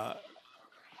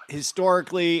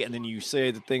historically, and then you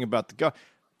say the thing about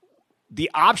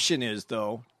the option is,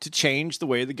 though, to change the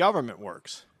way the government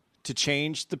works, to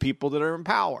change the people that are in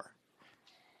power.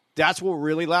 That's what we're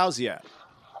really lousy at.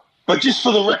 But just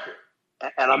for the record,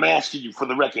 and I'm asking you for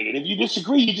the record, and if you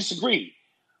disagree, you disagree.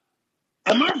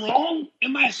 Am I wrong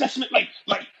in my assessment? Like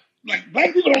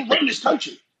black people don't run this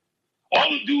country. All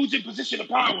the dudes in position of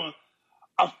power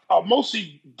are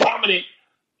mostly dominant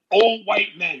old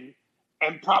white men,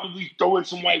 and probably throwing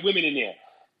some white women in there.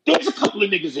 There's a couple of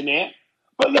niggas in there,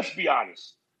 but let's be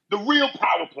honest. The real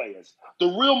power players, the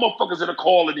real motherfuckers that are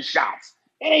calling the shots,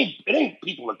 it ain't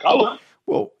people of color.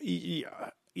 Well,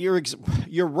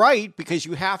 you're right, because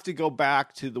you have to go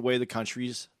back to the way the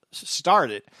country's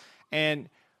started. And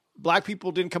black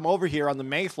people didn't come over here on the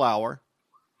Mayflower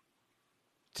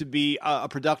to be a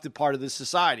productive part of this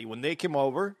society. When they came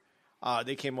over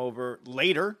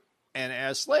later and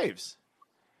as slaves.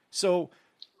 So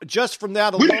just from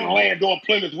that alone, we didn't land on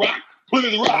Plymouth Rock.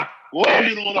 Plymouth Rock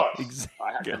landed on us. Exactly.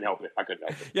 I couldn't help it.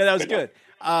 Yeah, that was good.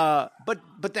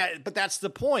 But that's the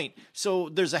point. So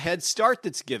there's a head start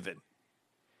that's given.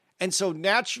 And so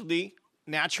naturally,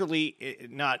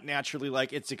 not naturally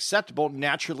like it's acceptable,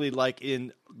 naturally like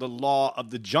in the law of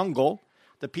the jungle,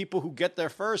 the people who get there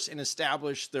first and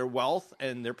establish their wealth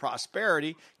and their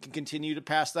prosperity can continue to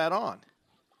pass that on.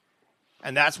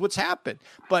 And that's what's happened.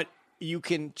 But you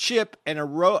can chip and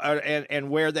erode and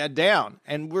wear that down.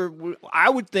 And I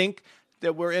would think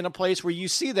that we're in a place where you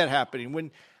see that happening.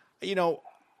 When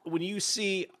you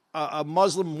see a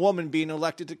Muslim woman being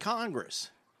elected to Congress,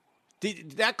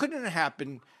 that couldn't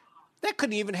happen. That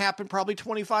couldn't even happen probably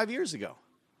 25 years ago.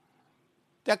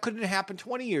 That couldn't happen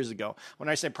 20 years ago. When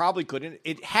I say probably couldn't,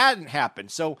 it hadn't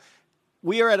happened. So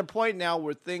we are at a point now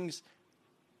where things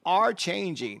are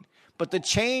changing, but the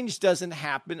change doesn't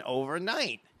happen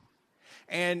overnight.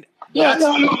 And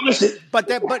listen. But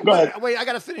wait, I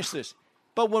got to finish this.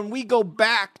 But when we go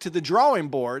back to the drawing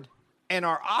board and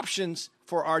our options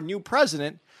for our new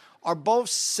president are both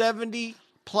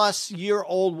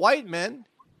 70-plus-year-old white men,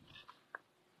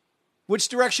 which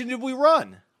direction did we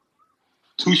run?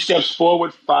 2 steps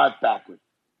forward, 5 backward.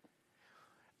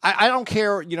 I don't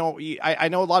care. I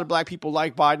know a lot of black people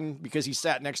like Biden because he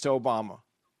sat next to Obama.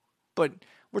 But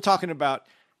we're talking about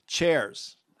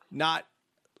chairs, not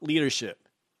leadership.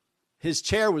 His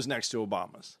chair was next to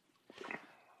Obama's.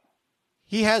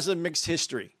 He has a mixed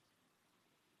history.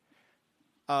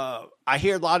 I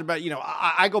hear a lot about,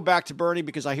 I go back to Bernie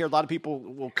because I hear a lot of people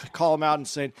will call him out and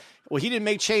say, well, he didn't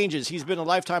make changes. He's been a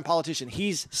lifetime politician.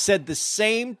 He's said the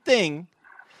same thing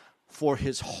for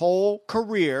his whole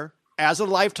career as a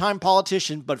lifetime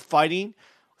politician, but fighting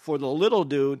for the little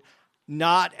dude,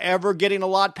 not ever getting a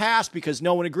lot passed because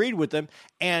no one agreed with him.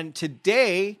 And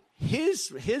today,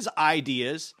 his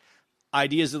ideas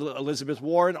that Elizabeth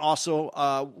Warren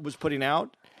also was putting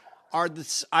out, are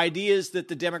the ideas that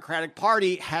the Democratic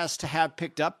Party has to have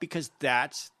picked up because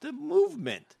that's the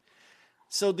movement.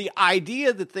 So the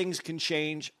idea that things can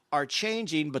change are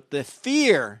changing, but the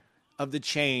fear of the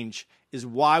change is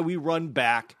why we run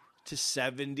back to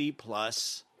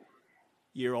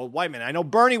 70-plus-year-old white men. I know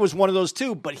Bernie was one of those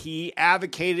too, but he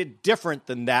advocated different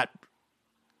than that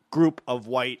group of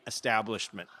white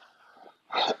establishment.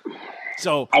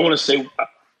 So I want to say...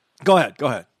 Go ahead.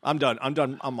 I'm done. I'm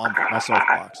on my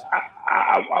soapbox.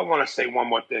 I want to say one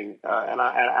more thing, and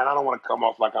I don't want to come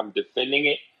off like I'm defending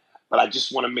it, but I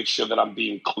just want to make sure that I'm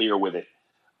being clear with it,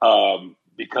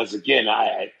 because again,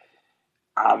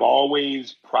 I've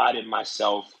always prided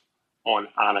myself on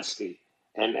honesty,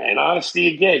 and honesty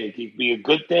again, it can be a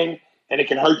good thing, and it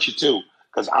can hurt you too,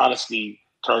 because honesty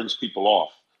turns people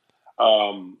off,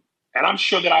 and I'm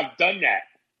sure that I've done that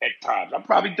at times. I'm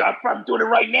probably doing it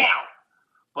right now.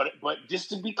 But just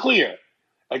to be clear,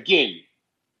 again,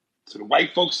 to the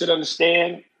white folks that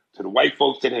understand, to the white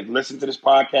folks that have listened to this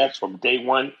podcast from day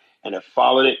one and have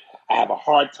followed it, I have a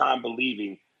hard time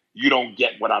believing you don't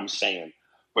get what I'm saying.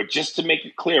 But just to make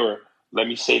it clearer, let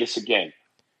me say this again.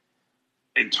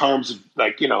 In terms of,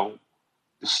 the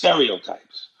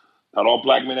stereotypes. Not all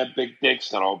black men have big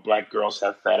dicks. Not all black girls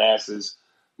have fat asses.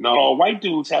 Not all white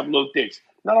dudes have little dicks.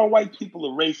 Not all white people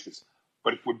are racist.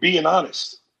 But if we're being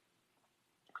honest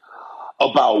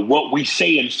about what we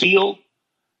say and feel,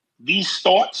 these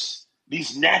thoughts,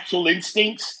 these natural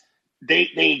instincts, they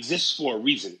exist for a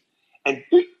reason. And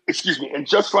and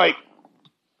just like,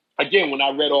 again, when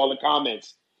I read all the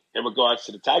comments in regards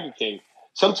to the Tiger King,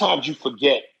 sometimes you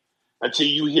forget until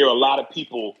you hear a lot of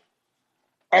people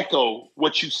echo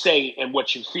what you say and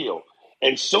what you feel.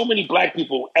 And so many black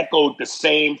people echoed the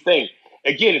same thing.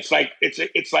 Again, it's like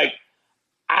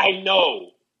I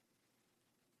know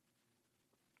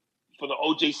for the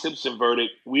O.J. Simpson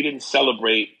verdict, we didn't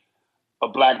celebrate a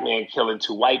black man killing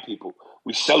 2 white people.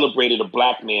 We celebrated a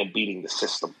black man beating the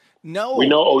system. No. We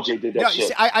know O.J. did that shit.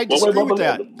 See, I disagree with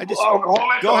that.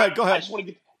 Go ahead.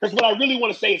 Because what I really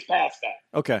want to say is past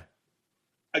that. Okay.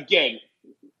 Again,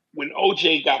 when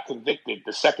O.J. got convicted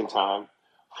the second time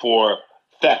for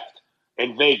theft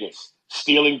in Vegas,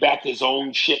 stealing back his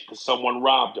own shit because someone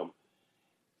robbed him,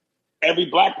 every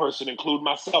black person, including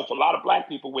myself, a lot of black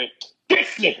people went,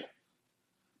 this nigga.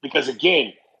 Because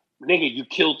again, nigga, you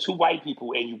killed 2 white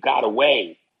people and you got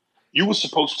away. You were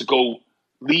supposed to go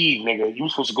leave, nigga. You were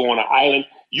supposed to go on an island.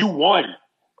 You won.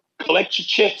 Collect your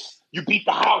chips. You beat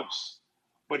the house.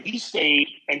 But he stayed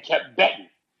and kept betting.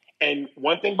 And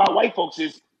one thing about white folks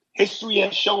is history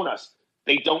has shown us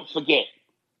they don't forget.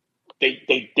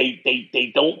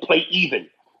 They don't play even.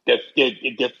 Their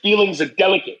feelings are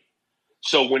delicate.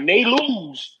 So when they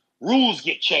lose, rules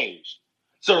get changed.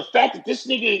 So the fact that this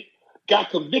nigga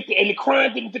got convicted and the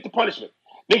crime didn't fit the punishment.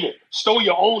 Nigga, stole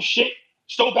your own shit,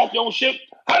 stole back your own shit,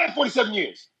 147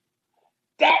 years.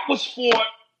 That was for,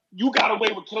 you got away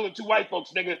with killing 2 white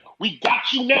folks, nigga. We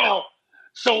got you now.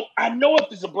 So I know if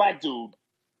there's a black dude,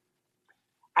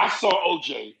 I saw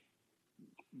OJ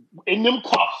in them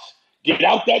cuffs get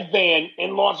out that van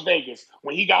in Las Vegas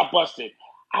when he got busted.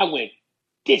 I went,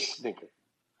 this nigga.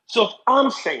 So if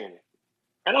I'm saying it,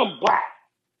 and I'm black,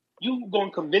 you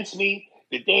gonna convince me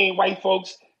that they ain't white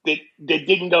folks that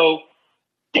didn't go,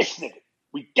 this nigga,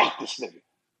 we got this nigga.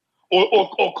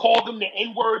 Or call them the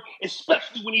N-word,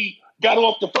 especially when he got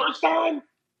off the first time?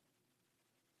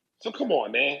 So come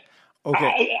on, man.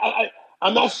 Okay.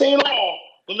 I'm not saying all,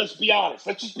 but let's be honest.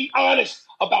 Let's just be honest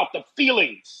about the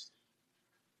feelings.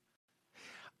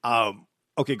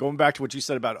 Okay, going back to what you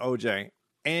said about OJ,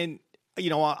 and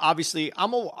obviously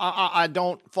I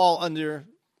don't fall under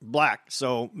black,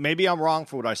 so maybe I'm wrong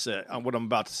for what I said, what I'm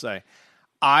about to say.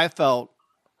 I felt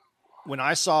when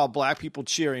I saw black people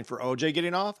cheering for OJ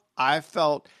getting off, I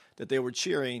felt that they were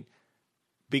cheering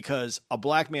because a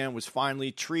black man was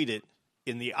finally treated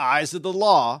in the eyes of the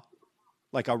law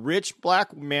like a rich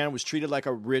black man was treated like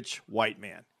a rich white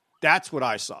man. That's what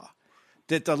I saw.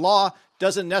 That the law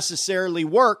doesn't necessarily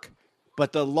work,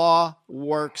 but the law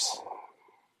works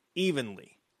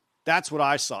evenly. That's what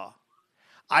I saw.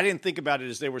 I didn't think about it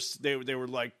as they were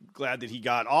like glad that he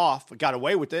got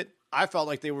away with it. I felt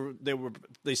like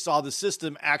they saw the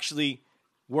system actually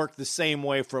work the same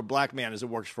way for a black man as it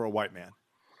works for a white man.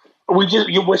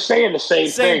 We're saying the same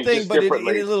thing, just but in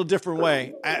a little different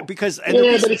way. But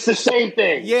it's the same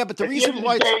thing. Yeah, but the reason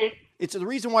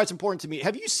why it's important to me.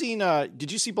 Have you seen?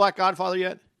 Did you see Black Godfather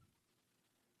yet?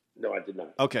 No, I did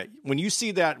not. Okay, when you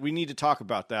see that, we need to talk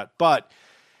about that. But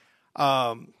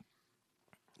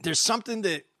there's something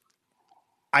that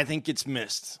I think gets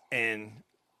missed, and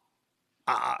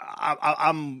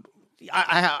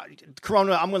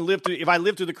Corona. I'm going to live through. If I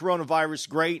live through the coronavirus,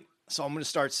 great. So I'm going to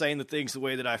start saying the things the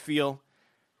way that I feel,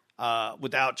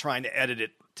 without trying to edit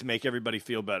it to make everybody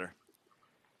feel better.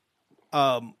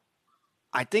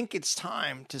 I think it's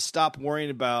time to stop worrying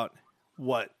about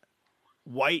what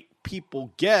white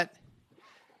people get,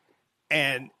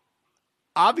 and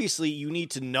obviously you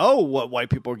need to know what white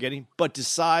people are getting, but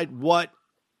decide what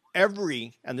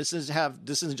and this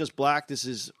isn't just black, this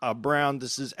is brown,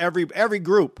 this is every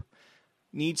group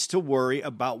needs to worry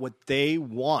about what they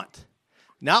want.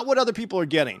 Not what other people are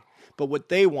getting, but what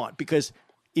they want. Because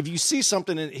if you see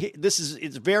something, and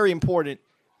it's very important,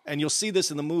 and you'll see this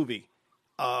in the movie.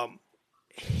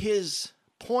 His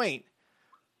point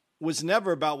was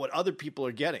never about what other people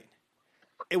are getting.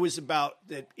 It was about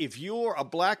that if you're a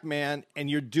black man and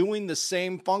you're doing the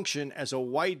same function as a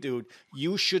white dude,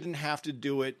 you shouldn't have to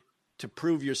do it to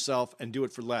prove yourself and do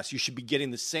it for less. You should be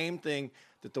getting the same thing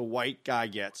that the white guy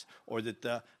gets, or that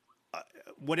the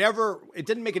whatever. It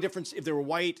didn't make a difference if they were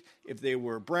white, if they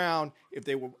were brown,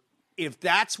 if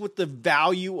that's what the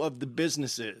value of the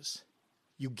business is,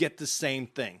 you get the same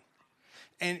thing.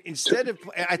 And instead of,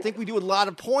 I think we do a lot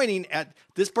of pointing at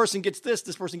this person gets this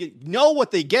person gets, know what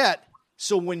they get.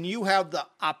 So when you have the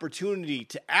opportunity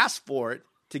to ask for it,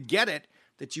 to get it,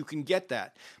 that you can get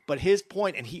that. But his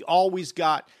point, and he always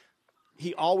got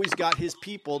his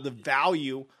people the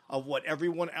value of what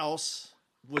everyone else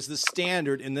was the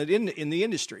standard in the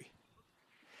industry.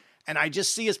 And I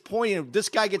just see us pointing, this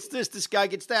guy gets this guy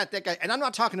gets that guy. And I'm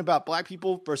not talking about black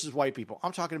people versus white people.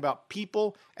 I'm talking about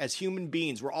people as human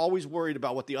beings. We're always worried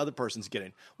about what the other person's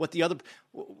getting.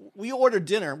 We order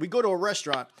dinner, we go to a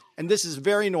restaurant, and this is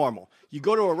very normal. You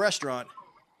go to a restaurant,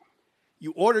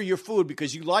 you order your food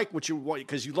because you like what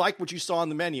you saw on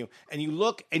the menu, and you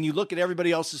look at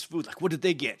everybody else's food. Like, what did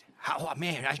they get?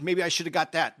 Maybe I should have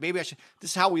got that. Maybe I should.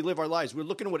 This is how we live our lives. We're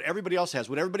looking at what everybody else has,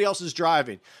 what everybody else is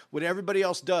driving, what everybody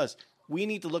else does. We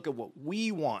need to look at what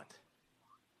we want,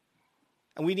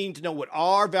 and we need to know what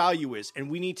our value is, and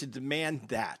we need to demand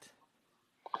that.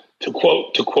 To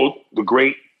quote the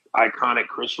great, iconic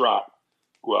Chris Rock,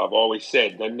 who I've always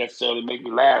said doesn't necessarily make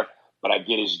me laugh, but I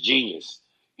get his genius.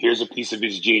 Here's a piece of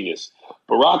his genius.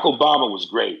 Barack Obama was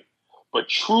great, but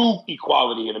true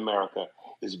equality in America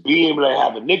is being able to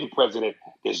have a nigga president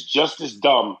that's just as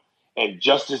dumb and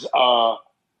just as I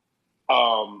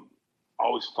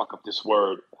always fuck up this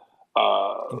word.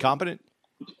 Incompetent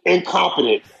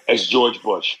as George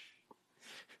Bush.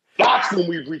 That's when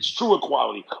we've reached true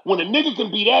equality. When a nigga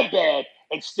can be that bad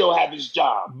and still have his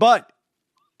job.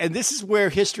 And this is where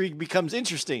history becomes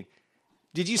interesting.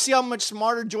 Did you see how much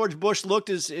smarter George Bush looked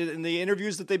in the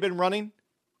interviews that they've been running?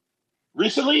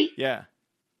 Recently? Yeah.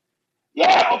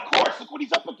 Yeah, of course. Look what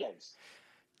he's up against.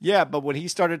 Yeah, but when he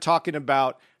started talking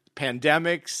about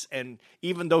pandemics, and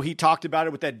even though he talked about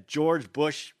it with that George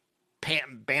Bush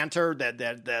banter,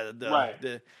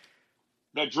 that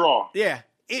draw. Yeah,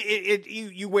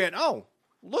 you went, oh,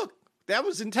 look, that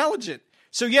was intelligent.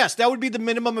 So yes, that would be the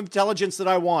minimum intelligence that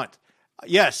I want.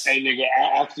 Yes. Hey nigga,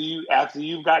 after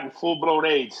you've gotten full blown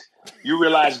AIDS, you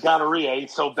realize gonorrhea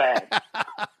ain't so bad.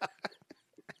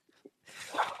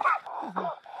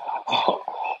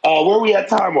 Where we at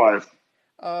time wise?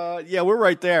 Yeah, we're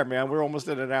right there, man. We're almost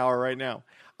at an hour right now.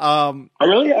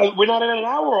 Really? We're not at an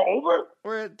hour or over?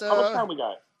 We're at how much time we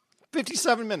got?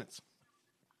 57 minutes.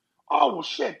 Oh well,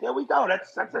 shit! There we go.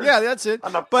 That's it.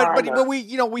 Enough but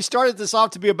time we started this off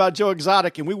to be about Joe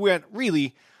Exotic, and we went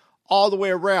really all the way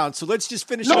around. So let's just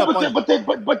finish it up. But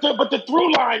the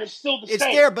through line is still the same. It's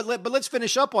there, but let's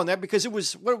finish up on that because it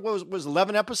was what was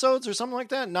 11 episodes or something like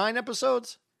that, 9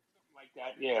 episodes, like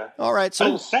that. Yeah. All right,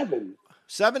 so 7.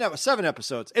 7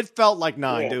 episodes. It felt like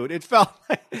 9, dude. It felt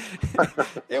like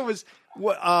it was.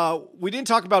 We didn't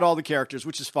talk about all the characters,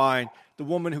 which is fine. The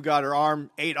woman who got her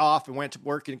arm ate off and went to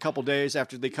work in a couple days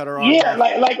after they cut her arm. Yeah,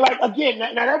 like again.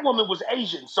 Now that woman was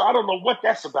Asian, so I don't know what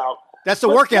that's about. That's the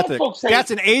work ethic.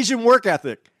 That's an Asian work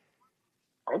ethic.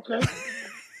 Okay,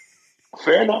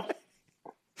 fair enough.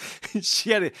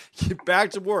 She had to get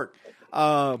back to work.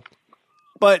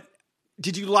 But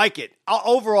did you like it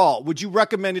overall? Would you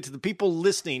recommend it to the people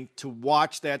listening to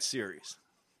watch that series?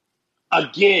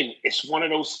 Again, it's one of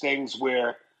those things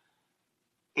where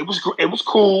it was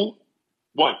cool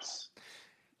once.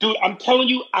 Dude, I'm telling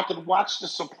you, I could watch The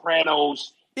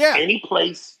Sopranos any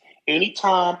place,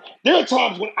 anytime. There are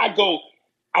times when I go,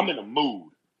 I'm in a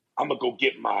mood. I'm going to go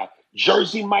get my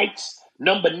Jersey Mike's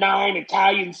number 9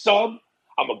 Italian sub.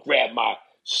 I'm going to grab my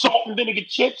salt and vinegar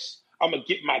chips. I'm going to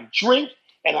get my drink,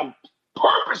 and I'm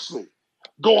purposely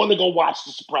going to go watch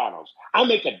The Sopranos. I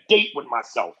make a date with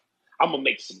myself. I'm going to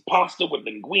make some pasta with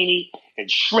linguine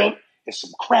and shrimp and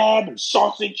some crab and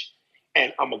sausage,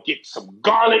 and I'm going to get some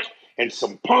garlic and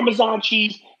some Parmesan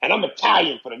cheese, and I'm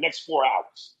Italian for the next 4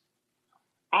 hours.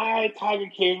 Tiger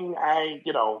King,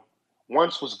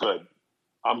 once was good.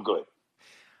 I'm good.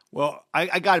 Well,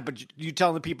 I got it, but you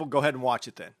telling the people, go ahead and watch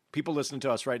it then. People listening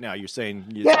to us right now, you're saying...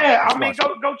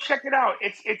 go check it out.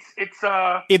 It's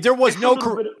if there was no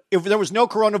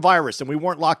coronavirus and we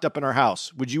weren't locked up in our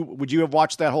house, would you have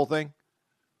watched that whole thing?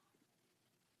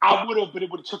 I would have, but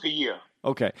it would have took a year.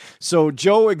 Okay. So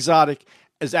Joe Exotic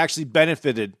has actually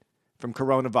benefited from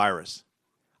coronavirus.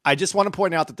 I just want to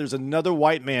point out that there's another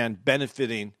white man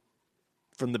benefiting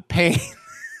from the pain.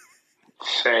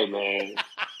 Hey, man.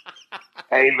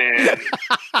 Hey, man.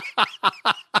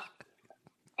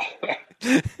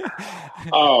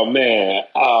 Oh, man.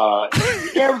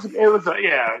 It was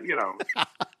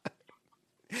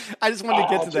I just wanted to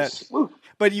get to that.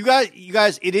 But you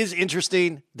guys, it is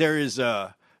interesting. There's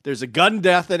a gun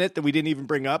death in it that we didn't even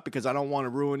bring up because I don't want to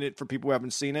ruin it for people who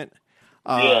haven't seen it.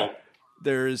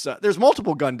 There's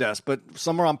multiple gun deaths, but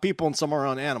some are on people and some are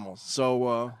on animals.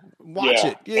 So watch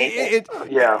it.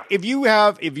 If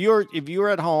you're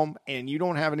at home and you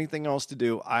don't have anything else to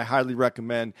do, I highly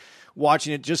recommend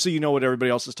watching it just so you know what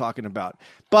everybody else is talking about.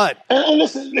 But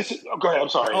listen. Go ahead. I'm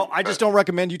sorry. I just don't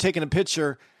recommend you taking a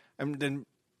picture and then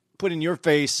putting your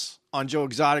face on Joe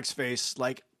Exotic's face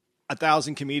like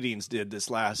 1,000 comedians did this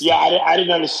last. Yeah, I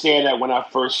didn't understand that when I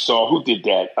first saw who did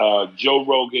that. Joe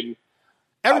Rogan.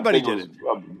 Everybody did it.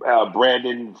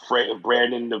 Brandon,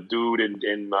 the dude,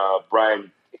 and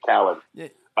Brian Callen.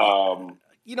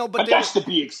 But that's to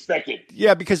be expected.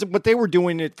 Yeah, because but they were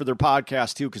doing it for their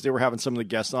podcast too, because they were having some of the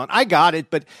guests on. I got it,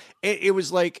 but it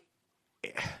was like,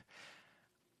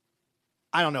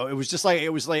 I don't know. It was just like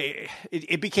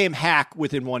it became hack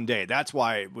within one day. That's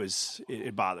why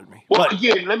it bothered me. Well,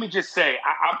 again, let me just say,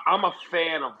 I'm a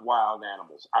fan of wild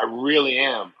animals. I really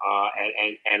am,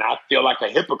 and I feel like a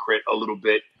hypocrite a little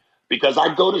bit because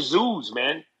I go to zoos,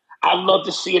 man. I love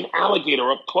to see an alligator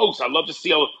up close. I love to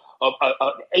see an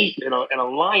ape and a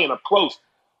lion up close,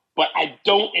 but I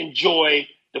don't enjoy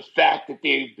the fact that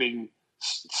they've been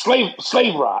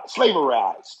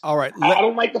slaverized. All right. I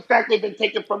don't like the fact they've been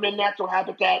taken from their natural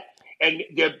habitat and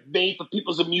they're made for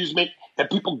people's amusement and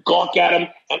people gawk at them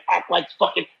and act like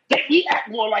fucking... We act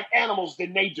more like animals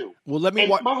than they do. Well, let me...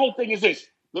 My whole thing is this,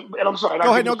 and I'm sorry.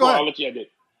 Go ahead. I'll let you end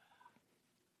it.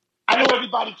 I know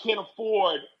everybody can't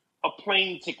afford a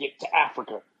plane ticket to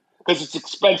Africa because it's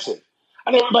expensive.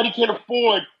 I know everybody can't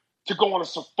afford to go on a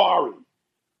safari.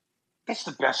 That's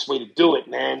the best way to do it,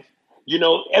 man.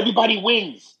 Everybody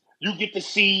wins. You get to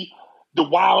see the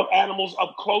wild animals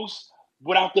up close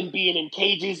without them being in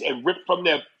cages and ripped from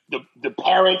the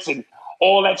parents and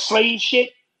all that slave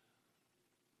shit.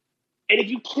 And if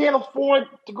you can't afford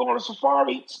to go on a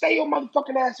safari, stay your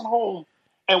motherfucking ass at home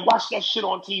and watch that shit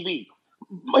on TV.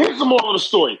 Here's the moral of the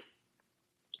story.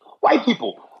 White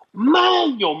people,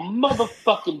 mind your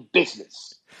motherfucking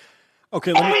business.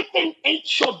 Okay, everything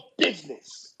ain't your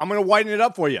business. I'm gonna whiten it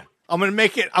up for you. I'm gonna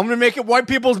make it white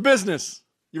people's business.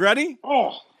 You ready?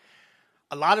 Oh.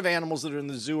 A lot of animals that are in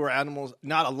the zoo are animals,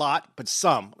 not a lot, but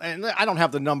some. And I don't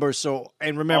have the numbers, so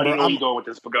and remember, I know you going with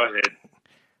this, but go ahead.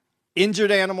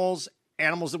 Injured animals,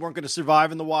 animals that weren't going to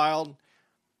survive in the wild,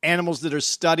 animals that are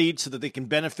studied so that they can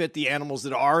benefit the animals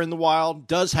that are in the wild,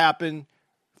 does happen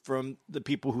from the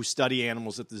people who study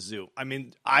animals at the zoo. I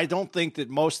mean, I don't think that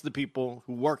most of the people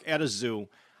who work at a zoo,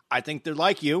 I think they're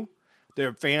like you.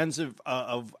 They're fans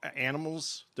of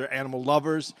animals. They're animal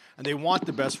lovers, and they want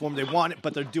the best for them. They want it,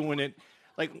 but they're doing it.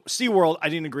 Like SeaWorld, I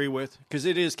didn't agree with because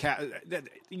it is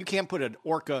you can't put an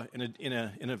orca in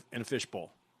a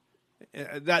fishbowl.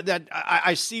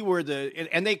 I see where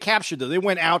and they captured them. They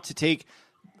went out to take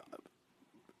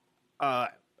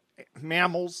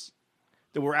mammals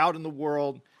that were out in the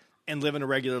world and living a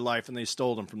regular life, and they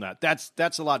stole them from that.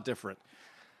 That's a lot different.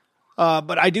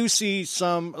 But I do see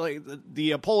some like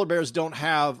the polar bears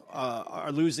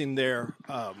are losing their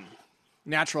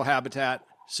natural habitat.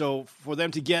 So for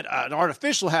them to get an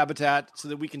artificial habitat so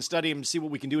that we can study them and see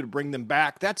what we can do to bring them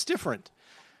back, that's different.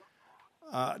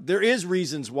 There is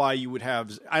reasons why you would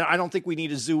have. I don't think we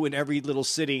need a zoo in every little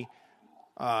city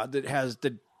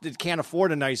that can't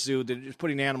afford a nice zoo that is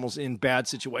putting animals in bad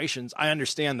situations. I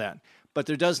understand that, but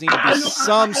there does need to be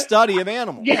some study of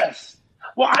animals. Yes.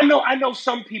 Well, I know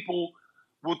some people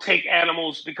will take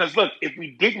animals because look, if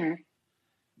we didn't,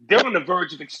 they're on the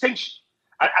verge of extinction.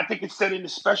 I think it said in the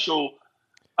special.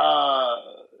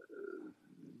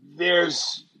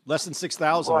 There's less than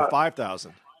 6,000 or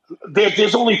 5,000.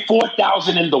 There's only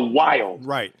 4,000 in the wild.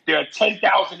 Right. There are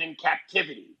 10,000 in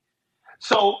captivity.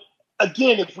 So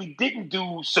again, if we didn't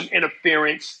do some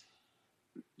interference,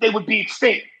 they would be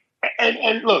extinct.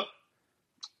 And look,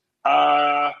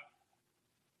 I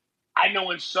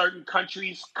know in certain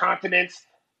countries, continents,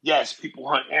 yes, people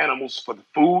hunt animals for the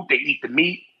food. They eat the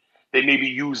meat. They maybe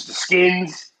use the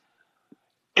skins.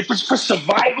 If it's for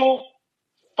survival,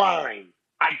 fine.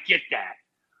 I get that.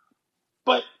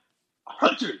 But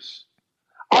hunters,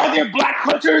 are there black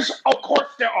hunters? Of course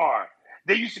there are.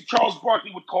 Charles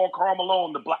Barkley would call Karl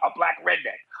Malone a black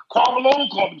redneck. Karl Malone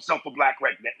called himself a black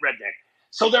redneck.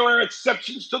 So there are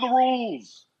exceptions to the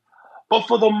rules. But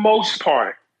for the most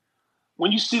part,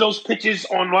 when you see those pictures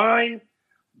online,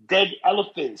 dead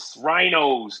elephants,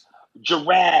 rhinos,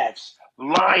 giraffes,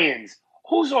 lions,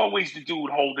 who's always the dude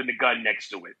holding the gun next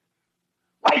to it?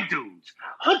 White dudes.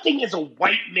 Hunting is a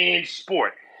white man's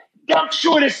sport. I'm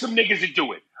sure there's some niggas that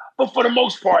do it. But for the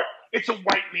most part, it's a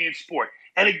white man's sport.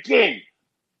 And again,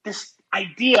 this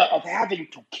idea of having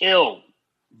to kill,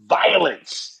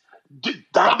 violence,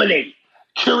 dominate,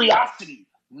 curiosity,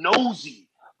 nosy,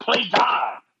 play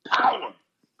God, power.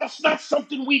 That's not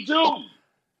something we do.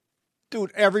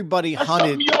 Dude, everybody That's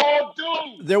hunted. something y'all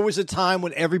do. There was a time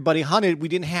when everybody hunted. We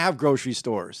didn't have grocery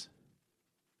stores.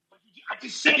 I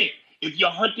just said it. If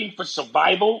you're hunting for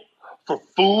survival, for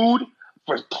food,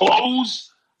 for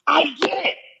clothes, I get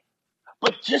it.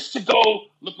 But just to go,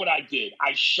 look what I did.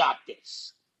 I shot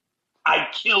this. I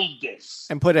killed this.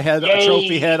 And put a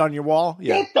trophy head on your wall?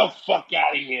 Yeah. Get the fuck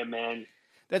out of here, man.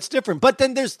 That's different. But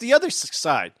then there's the other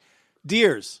side.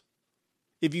 Deers.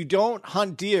 If you don't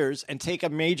hunt deers and take a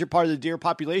major part of the deer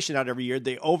population out every year,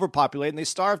 they overpopulate and they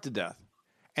starve to death.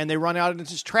 And they run out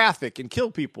into traffic and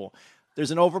kill people. There's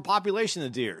an overpopulation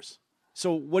of deers.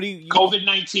 So what do you...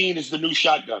 COVID-19 is the new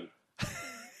shotgun.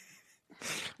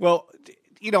 Well,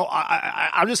 you know,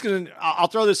 I'm just going to... I'll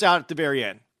throw this out at the very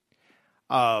end.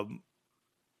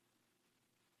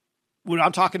 When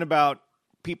I'm talking about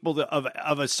people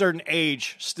of a certain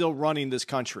age still running this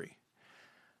country,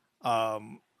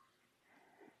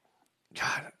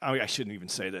 God, I shouldn't even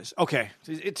say this. Okay,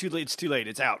 it's too late. It's too late.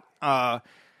 It's out.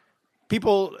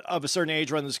 People of a certain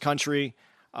age run this country,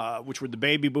 which were the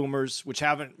baby boomers, which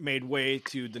haven't made way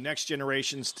to the next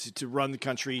generations to run the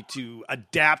country, to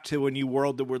adapt to a new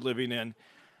world that we're living in.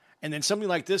 And then something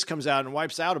like this comes out and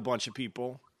wipes out a bunch of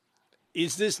people.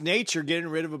 Is this nature getting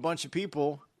rid of a bunch of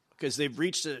people because they've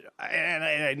reached it? And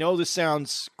I know this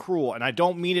sounds cruel, and I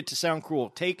don't mean it to sound cruel.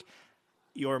 Take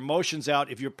your emotions out.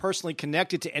 If you're personally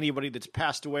connected to anybody that's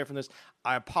passed away from this,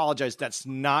 I apologize. That's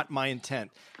not my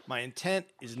intent. My intent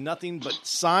is nothing but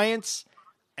science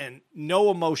and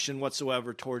no emotion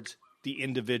whatsoever towards the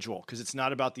individual, because it's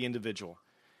not about the individual.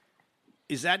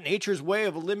 Is that nature's way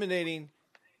of eliminating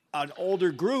an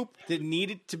older group that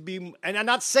needed to be, and I'm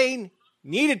not saying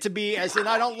needed to be as in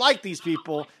I don't like these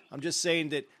people, I'm just saying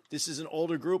that this is an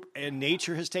older group, and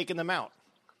nature has taken them out.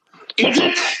 Is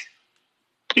it?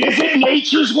 Is it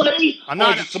nature's way? I'm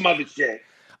not. Or is it some other shit?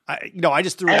 I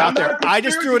just threw it out there. I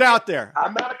just threw it out there.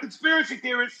 I'm not a conspiracy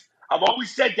theorist. I've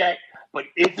always said that. But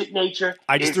is it nature?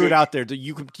 I just threw it out there.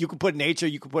 You could put nature.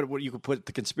 You could put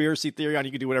the conspiracy theory on.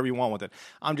 You could do whatever you want with it.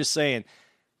 I'm just saying.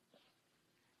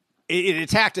 It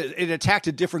attacked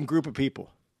a different group of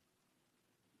people.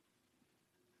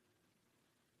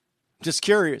 Just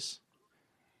curious.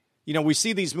 We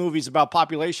see these movies about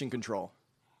population control.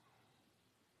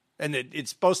 And it's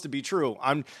supposed to be true.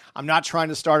 I'm not trying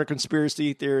to start a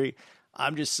conspiracy theory.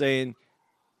 I'm just saying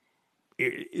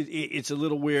it's a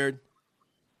little weird.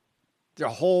 The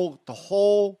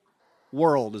whole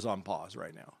world is on pause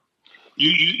right now.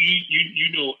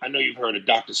 You know, I know you've heard of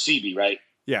Dr. Sebi, right?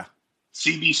 Yeah.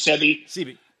 Sebi.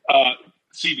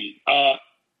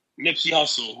 Nipsey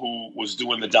Hussle, who was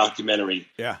doing the documentary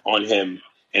on him,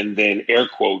 and then air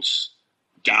quotes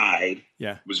died.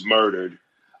 Yeah. Was murdered.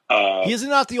 He is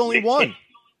not the only one.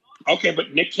 Okay,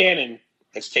 but Nick Cannon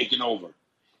has taken over.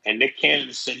 And Nick Cannon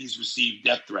has said he's received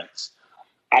death threats.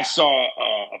 I saw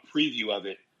a preview of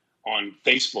it on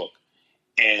Facebook.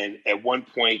 And at one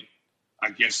point, I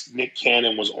guess Nick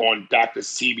Cannon was on Dr.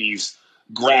 Sebi's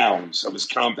grounds of his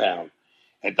compound.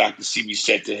 And Dr. Sebi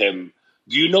said to him,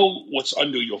 "Do you know what's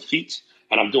under your feet?"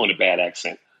 And I'm doing a bad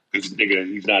accent. Because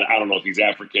he's not, I don't know if he's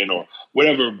African or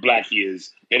whatever black he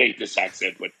is. It ain't this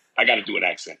accent, but I got to do an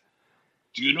accent.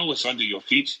 "Do you know what's under your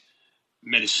feet?"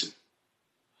 Medicine.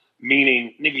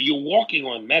 Meaning, nigga, you're walking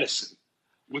on medicine.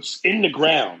 What's in the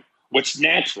ground, what's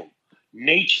natural,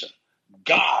 nature,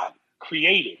 God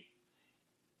created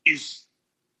is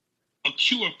a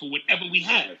cure for whatever we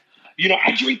have. You know,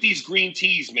 I drink these green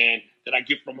teas, man, that I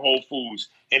get from Whole Foods,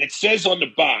 and it says on the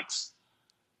box,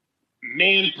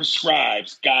 "Man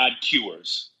prescribes, God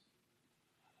cures."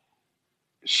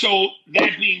 So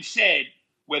that being said,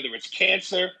 whether it's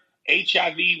cancer,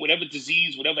 HIV, whatever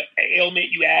disease, whatever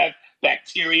ailment you have,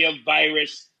 bacteria,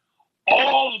 virus,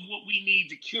 all of what we need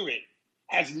to cure it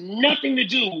has nothing to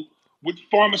do with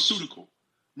pharmaceutical,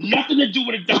 nothing to do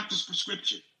with a doctor's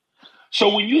prescription. So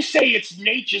when you say it's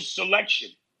nature's selection,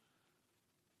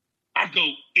 I go,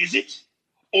 is it?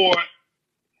 Or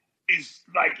is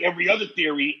like every other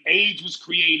theory, AIDS was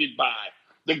created by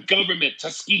the government,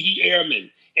 Tuskegee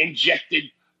Airmen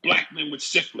injected black men with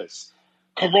syphilis.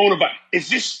 Coronavirus. Is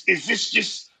this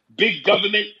just big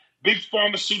government, big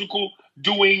pharmaceutical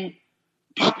doing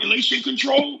population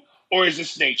control, or is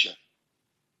this nature?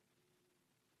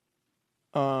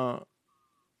 I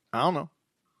don't know.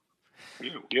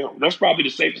 Yeah, that's probably the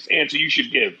safest answer you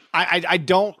should give. I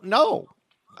don't know.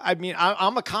 I mean,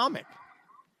 I'm a comic.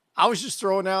 I was just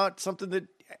throwing out something that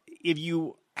if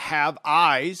you have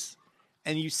eyes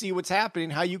and you see what's happening,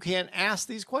 how you can't ask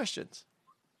these questions.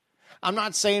 I'm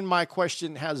not saying my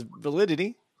question has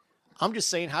validity. I'm just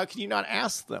saying, how can you not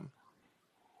ask them?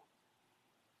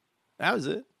 That was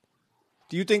it.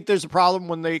 Do you think there's a problem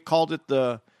when they called it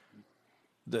the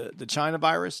China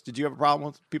virus? Did you have a problem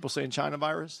with people saying China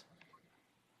virus?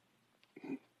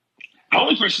 The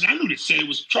only person I knew that said it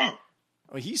was Trump.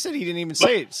 Well, he said he didn't even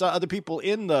say it. So other people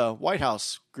in the White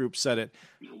House group said it.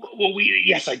 Well,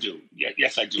 yes, I do.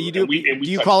 Yes, I do. You do. Do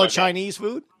you call it Chinese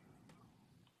food?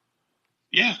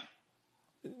 Yeah.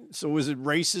 So was it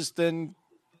racist then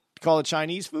to call it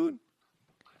Chinese food?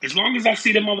 As long as I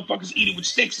see them motherfuckers eat it with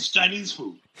sticks, it's Chinese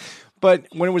food. But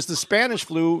when it was the Spanish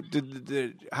flu,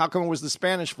 how come it was the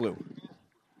Spanish flu?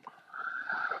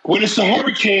 When it's a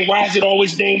hurricane, why is it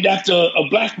always named after a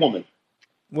black woman?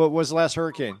 What was the last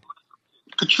hurricane?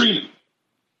 Katrina.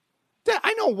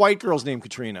 I know a white girl's named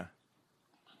Katrina.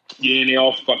 Yeah, and they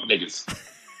all fuck niggas.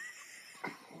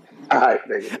 All right,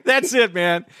 nigga. That's it,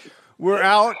 man. We're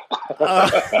out.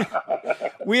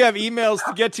 We have emails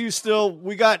to get to still.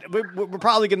 We're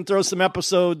probably going to throw some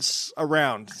episodes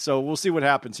around, so we'll see what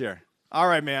happens here. All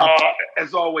right, man.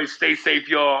 As always, stay safe,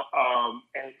 y'all.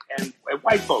 And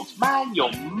white folks, mind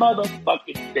your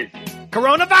motherfucking business.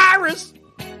 Coronavirus.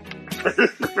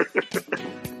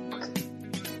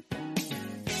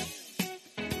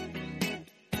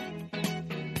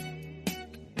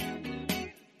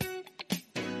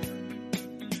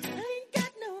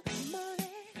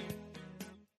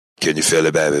 Can you feel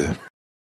it, baby?